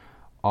generally,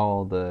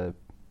 all the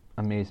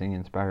amazing,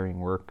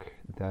 inspiring work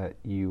that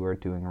you are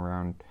doing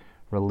around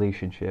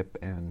relationship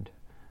and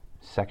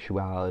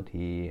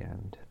sexuality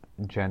and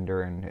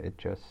gender, and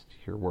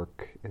your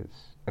work is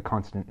a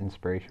constant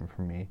inspiration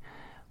for me,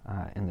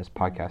 and this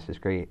podcast is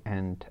great.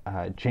 And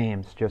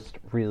James, just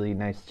really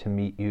nice to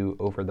meet you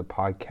over the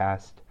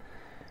podcast.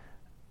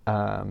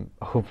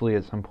 Hopefully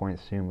at some point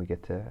soon we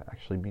get to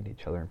actually meet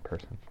each other in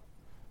person.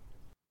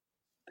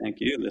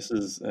 Thank you. This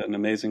is an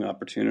amazing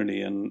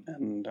opportunity,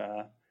 and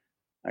I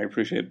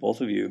appreciate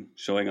both of you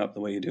showing up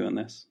the way you do in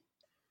this.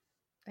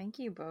 Thank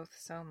you both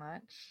so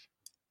much.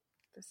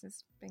 This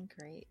has been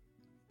great.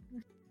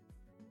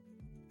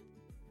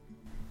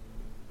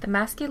 The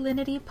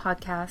Masculinity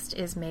Podcast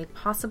is made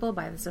possible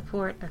by the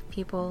support of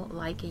people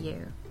like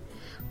you.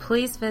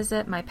 Please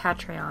visit my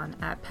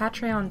Patreon at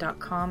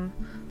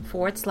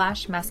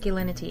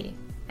patreon.com/masculinity,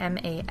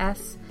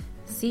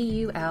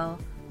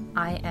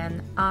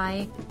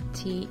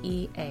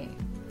 MASCULINITEA.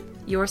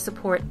 Your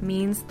support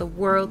means the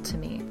world to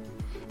me.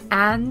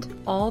 And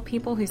all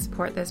people who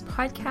support this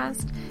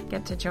podcast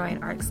get to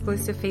join our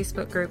exclusive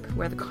Facebook group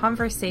where the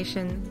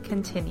conversation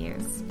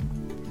continues.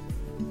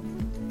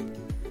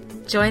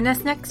 Join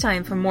us next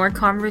time for more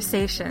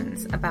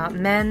conversations about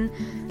men,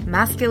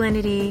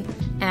 masculinity,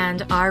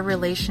 and our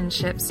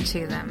relationships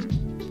to them.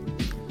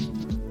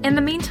 In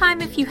the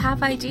meantime, if you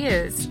have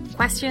ideas,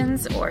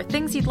 questions, or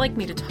things you'd like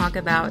me to talk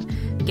about,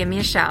 give me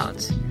a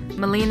shout.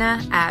 Melina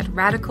at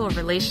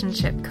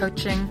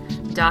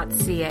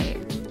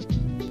radicalrelationshipcoaching.ca.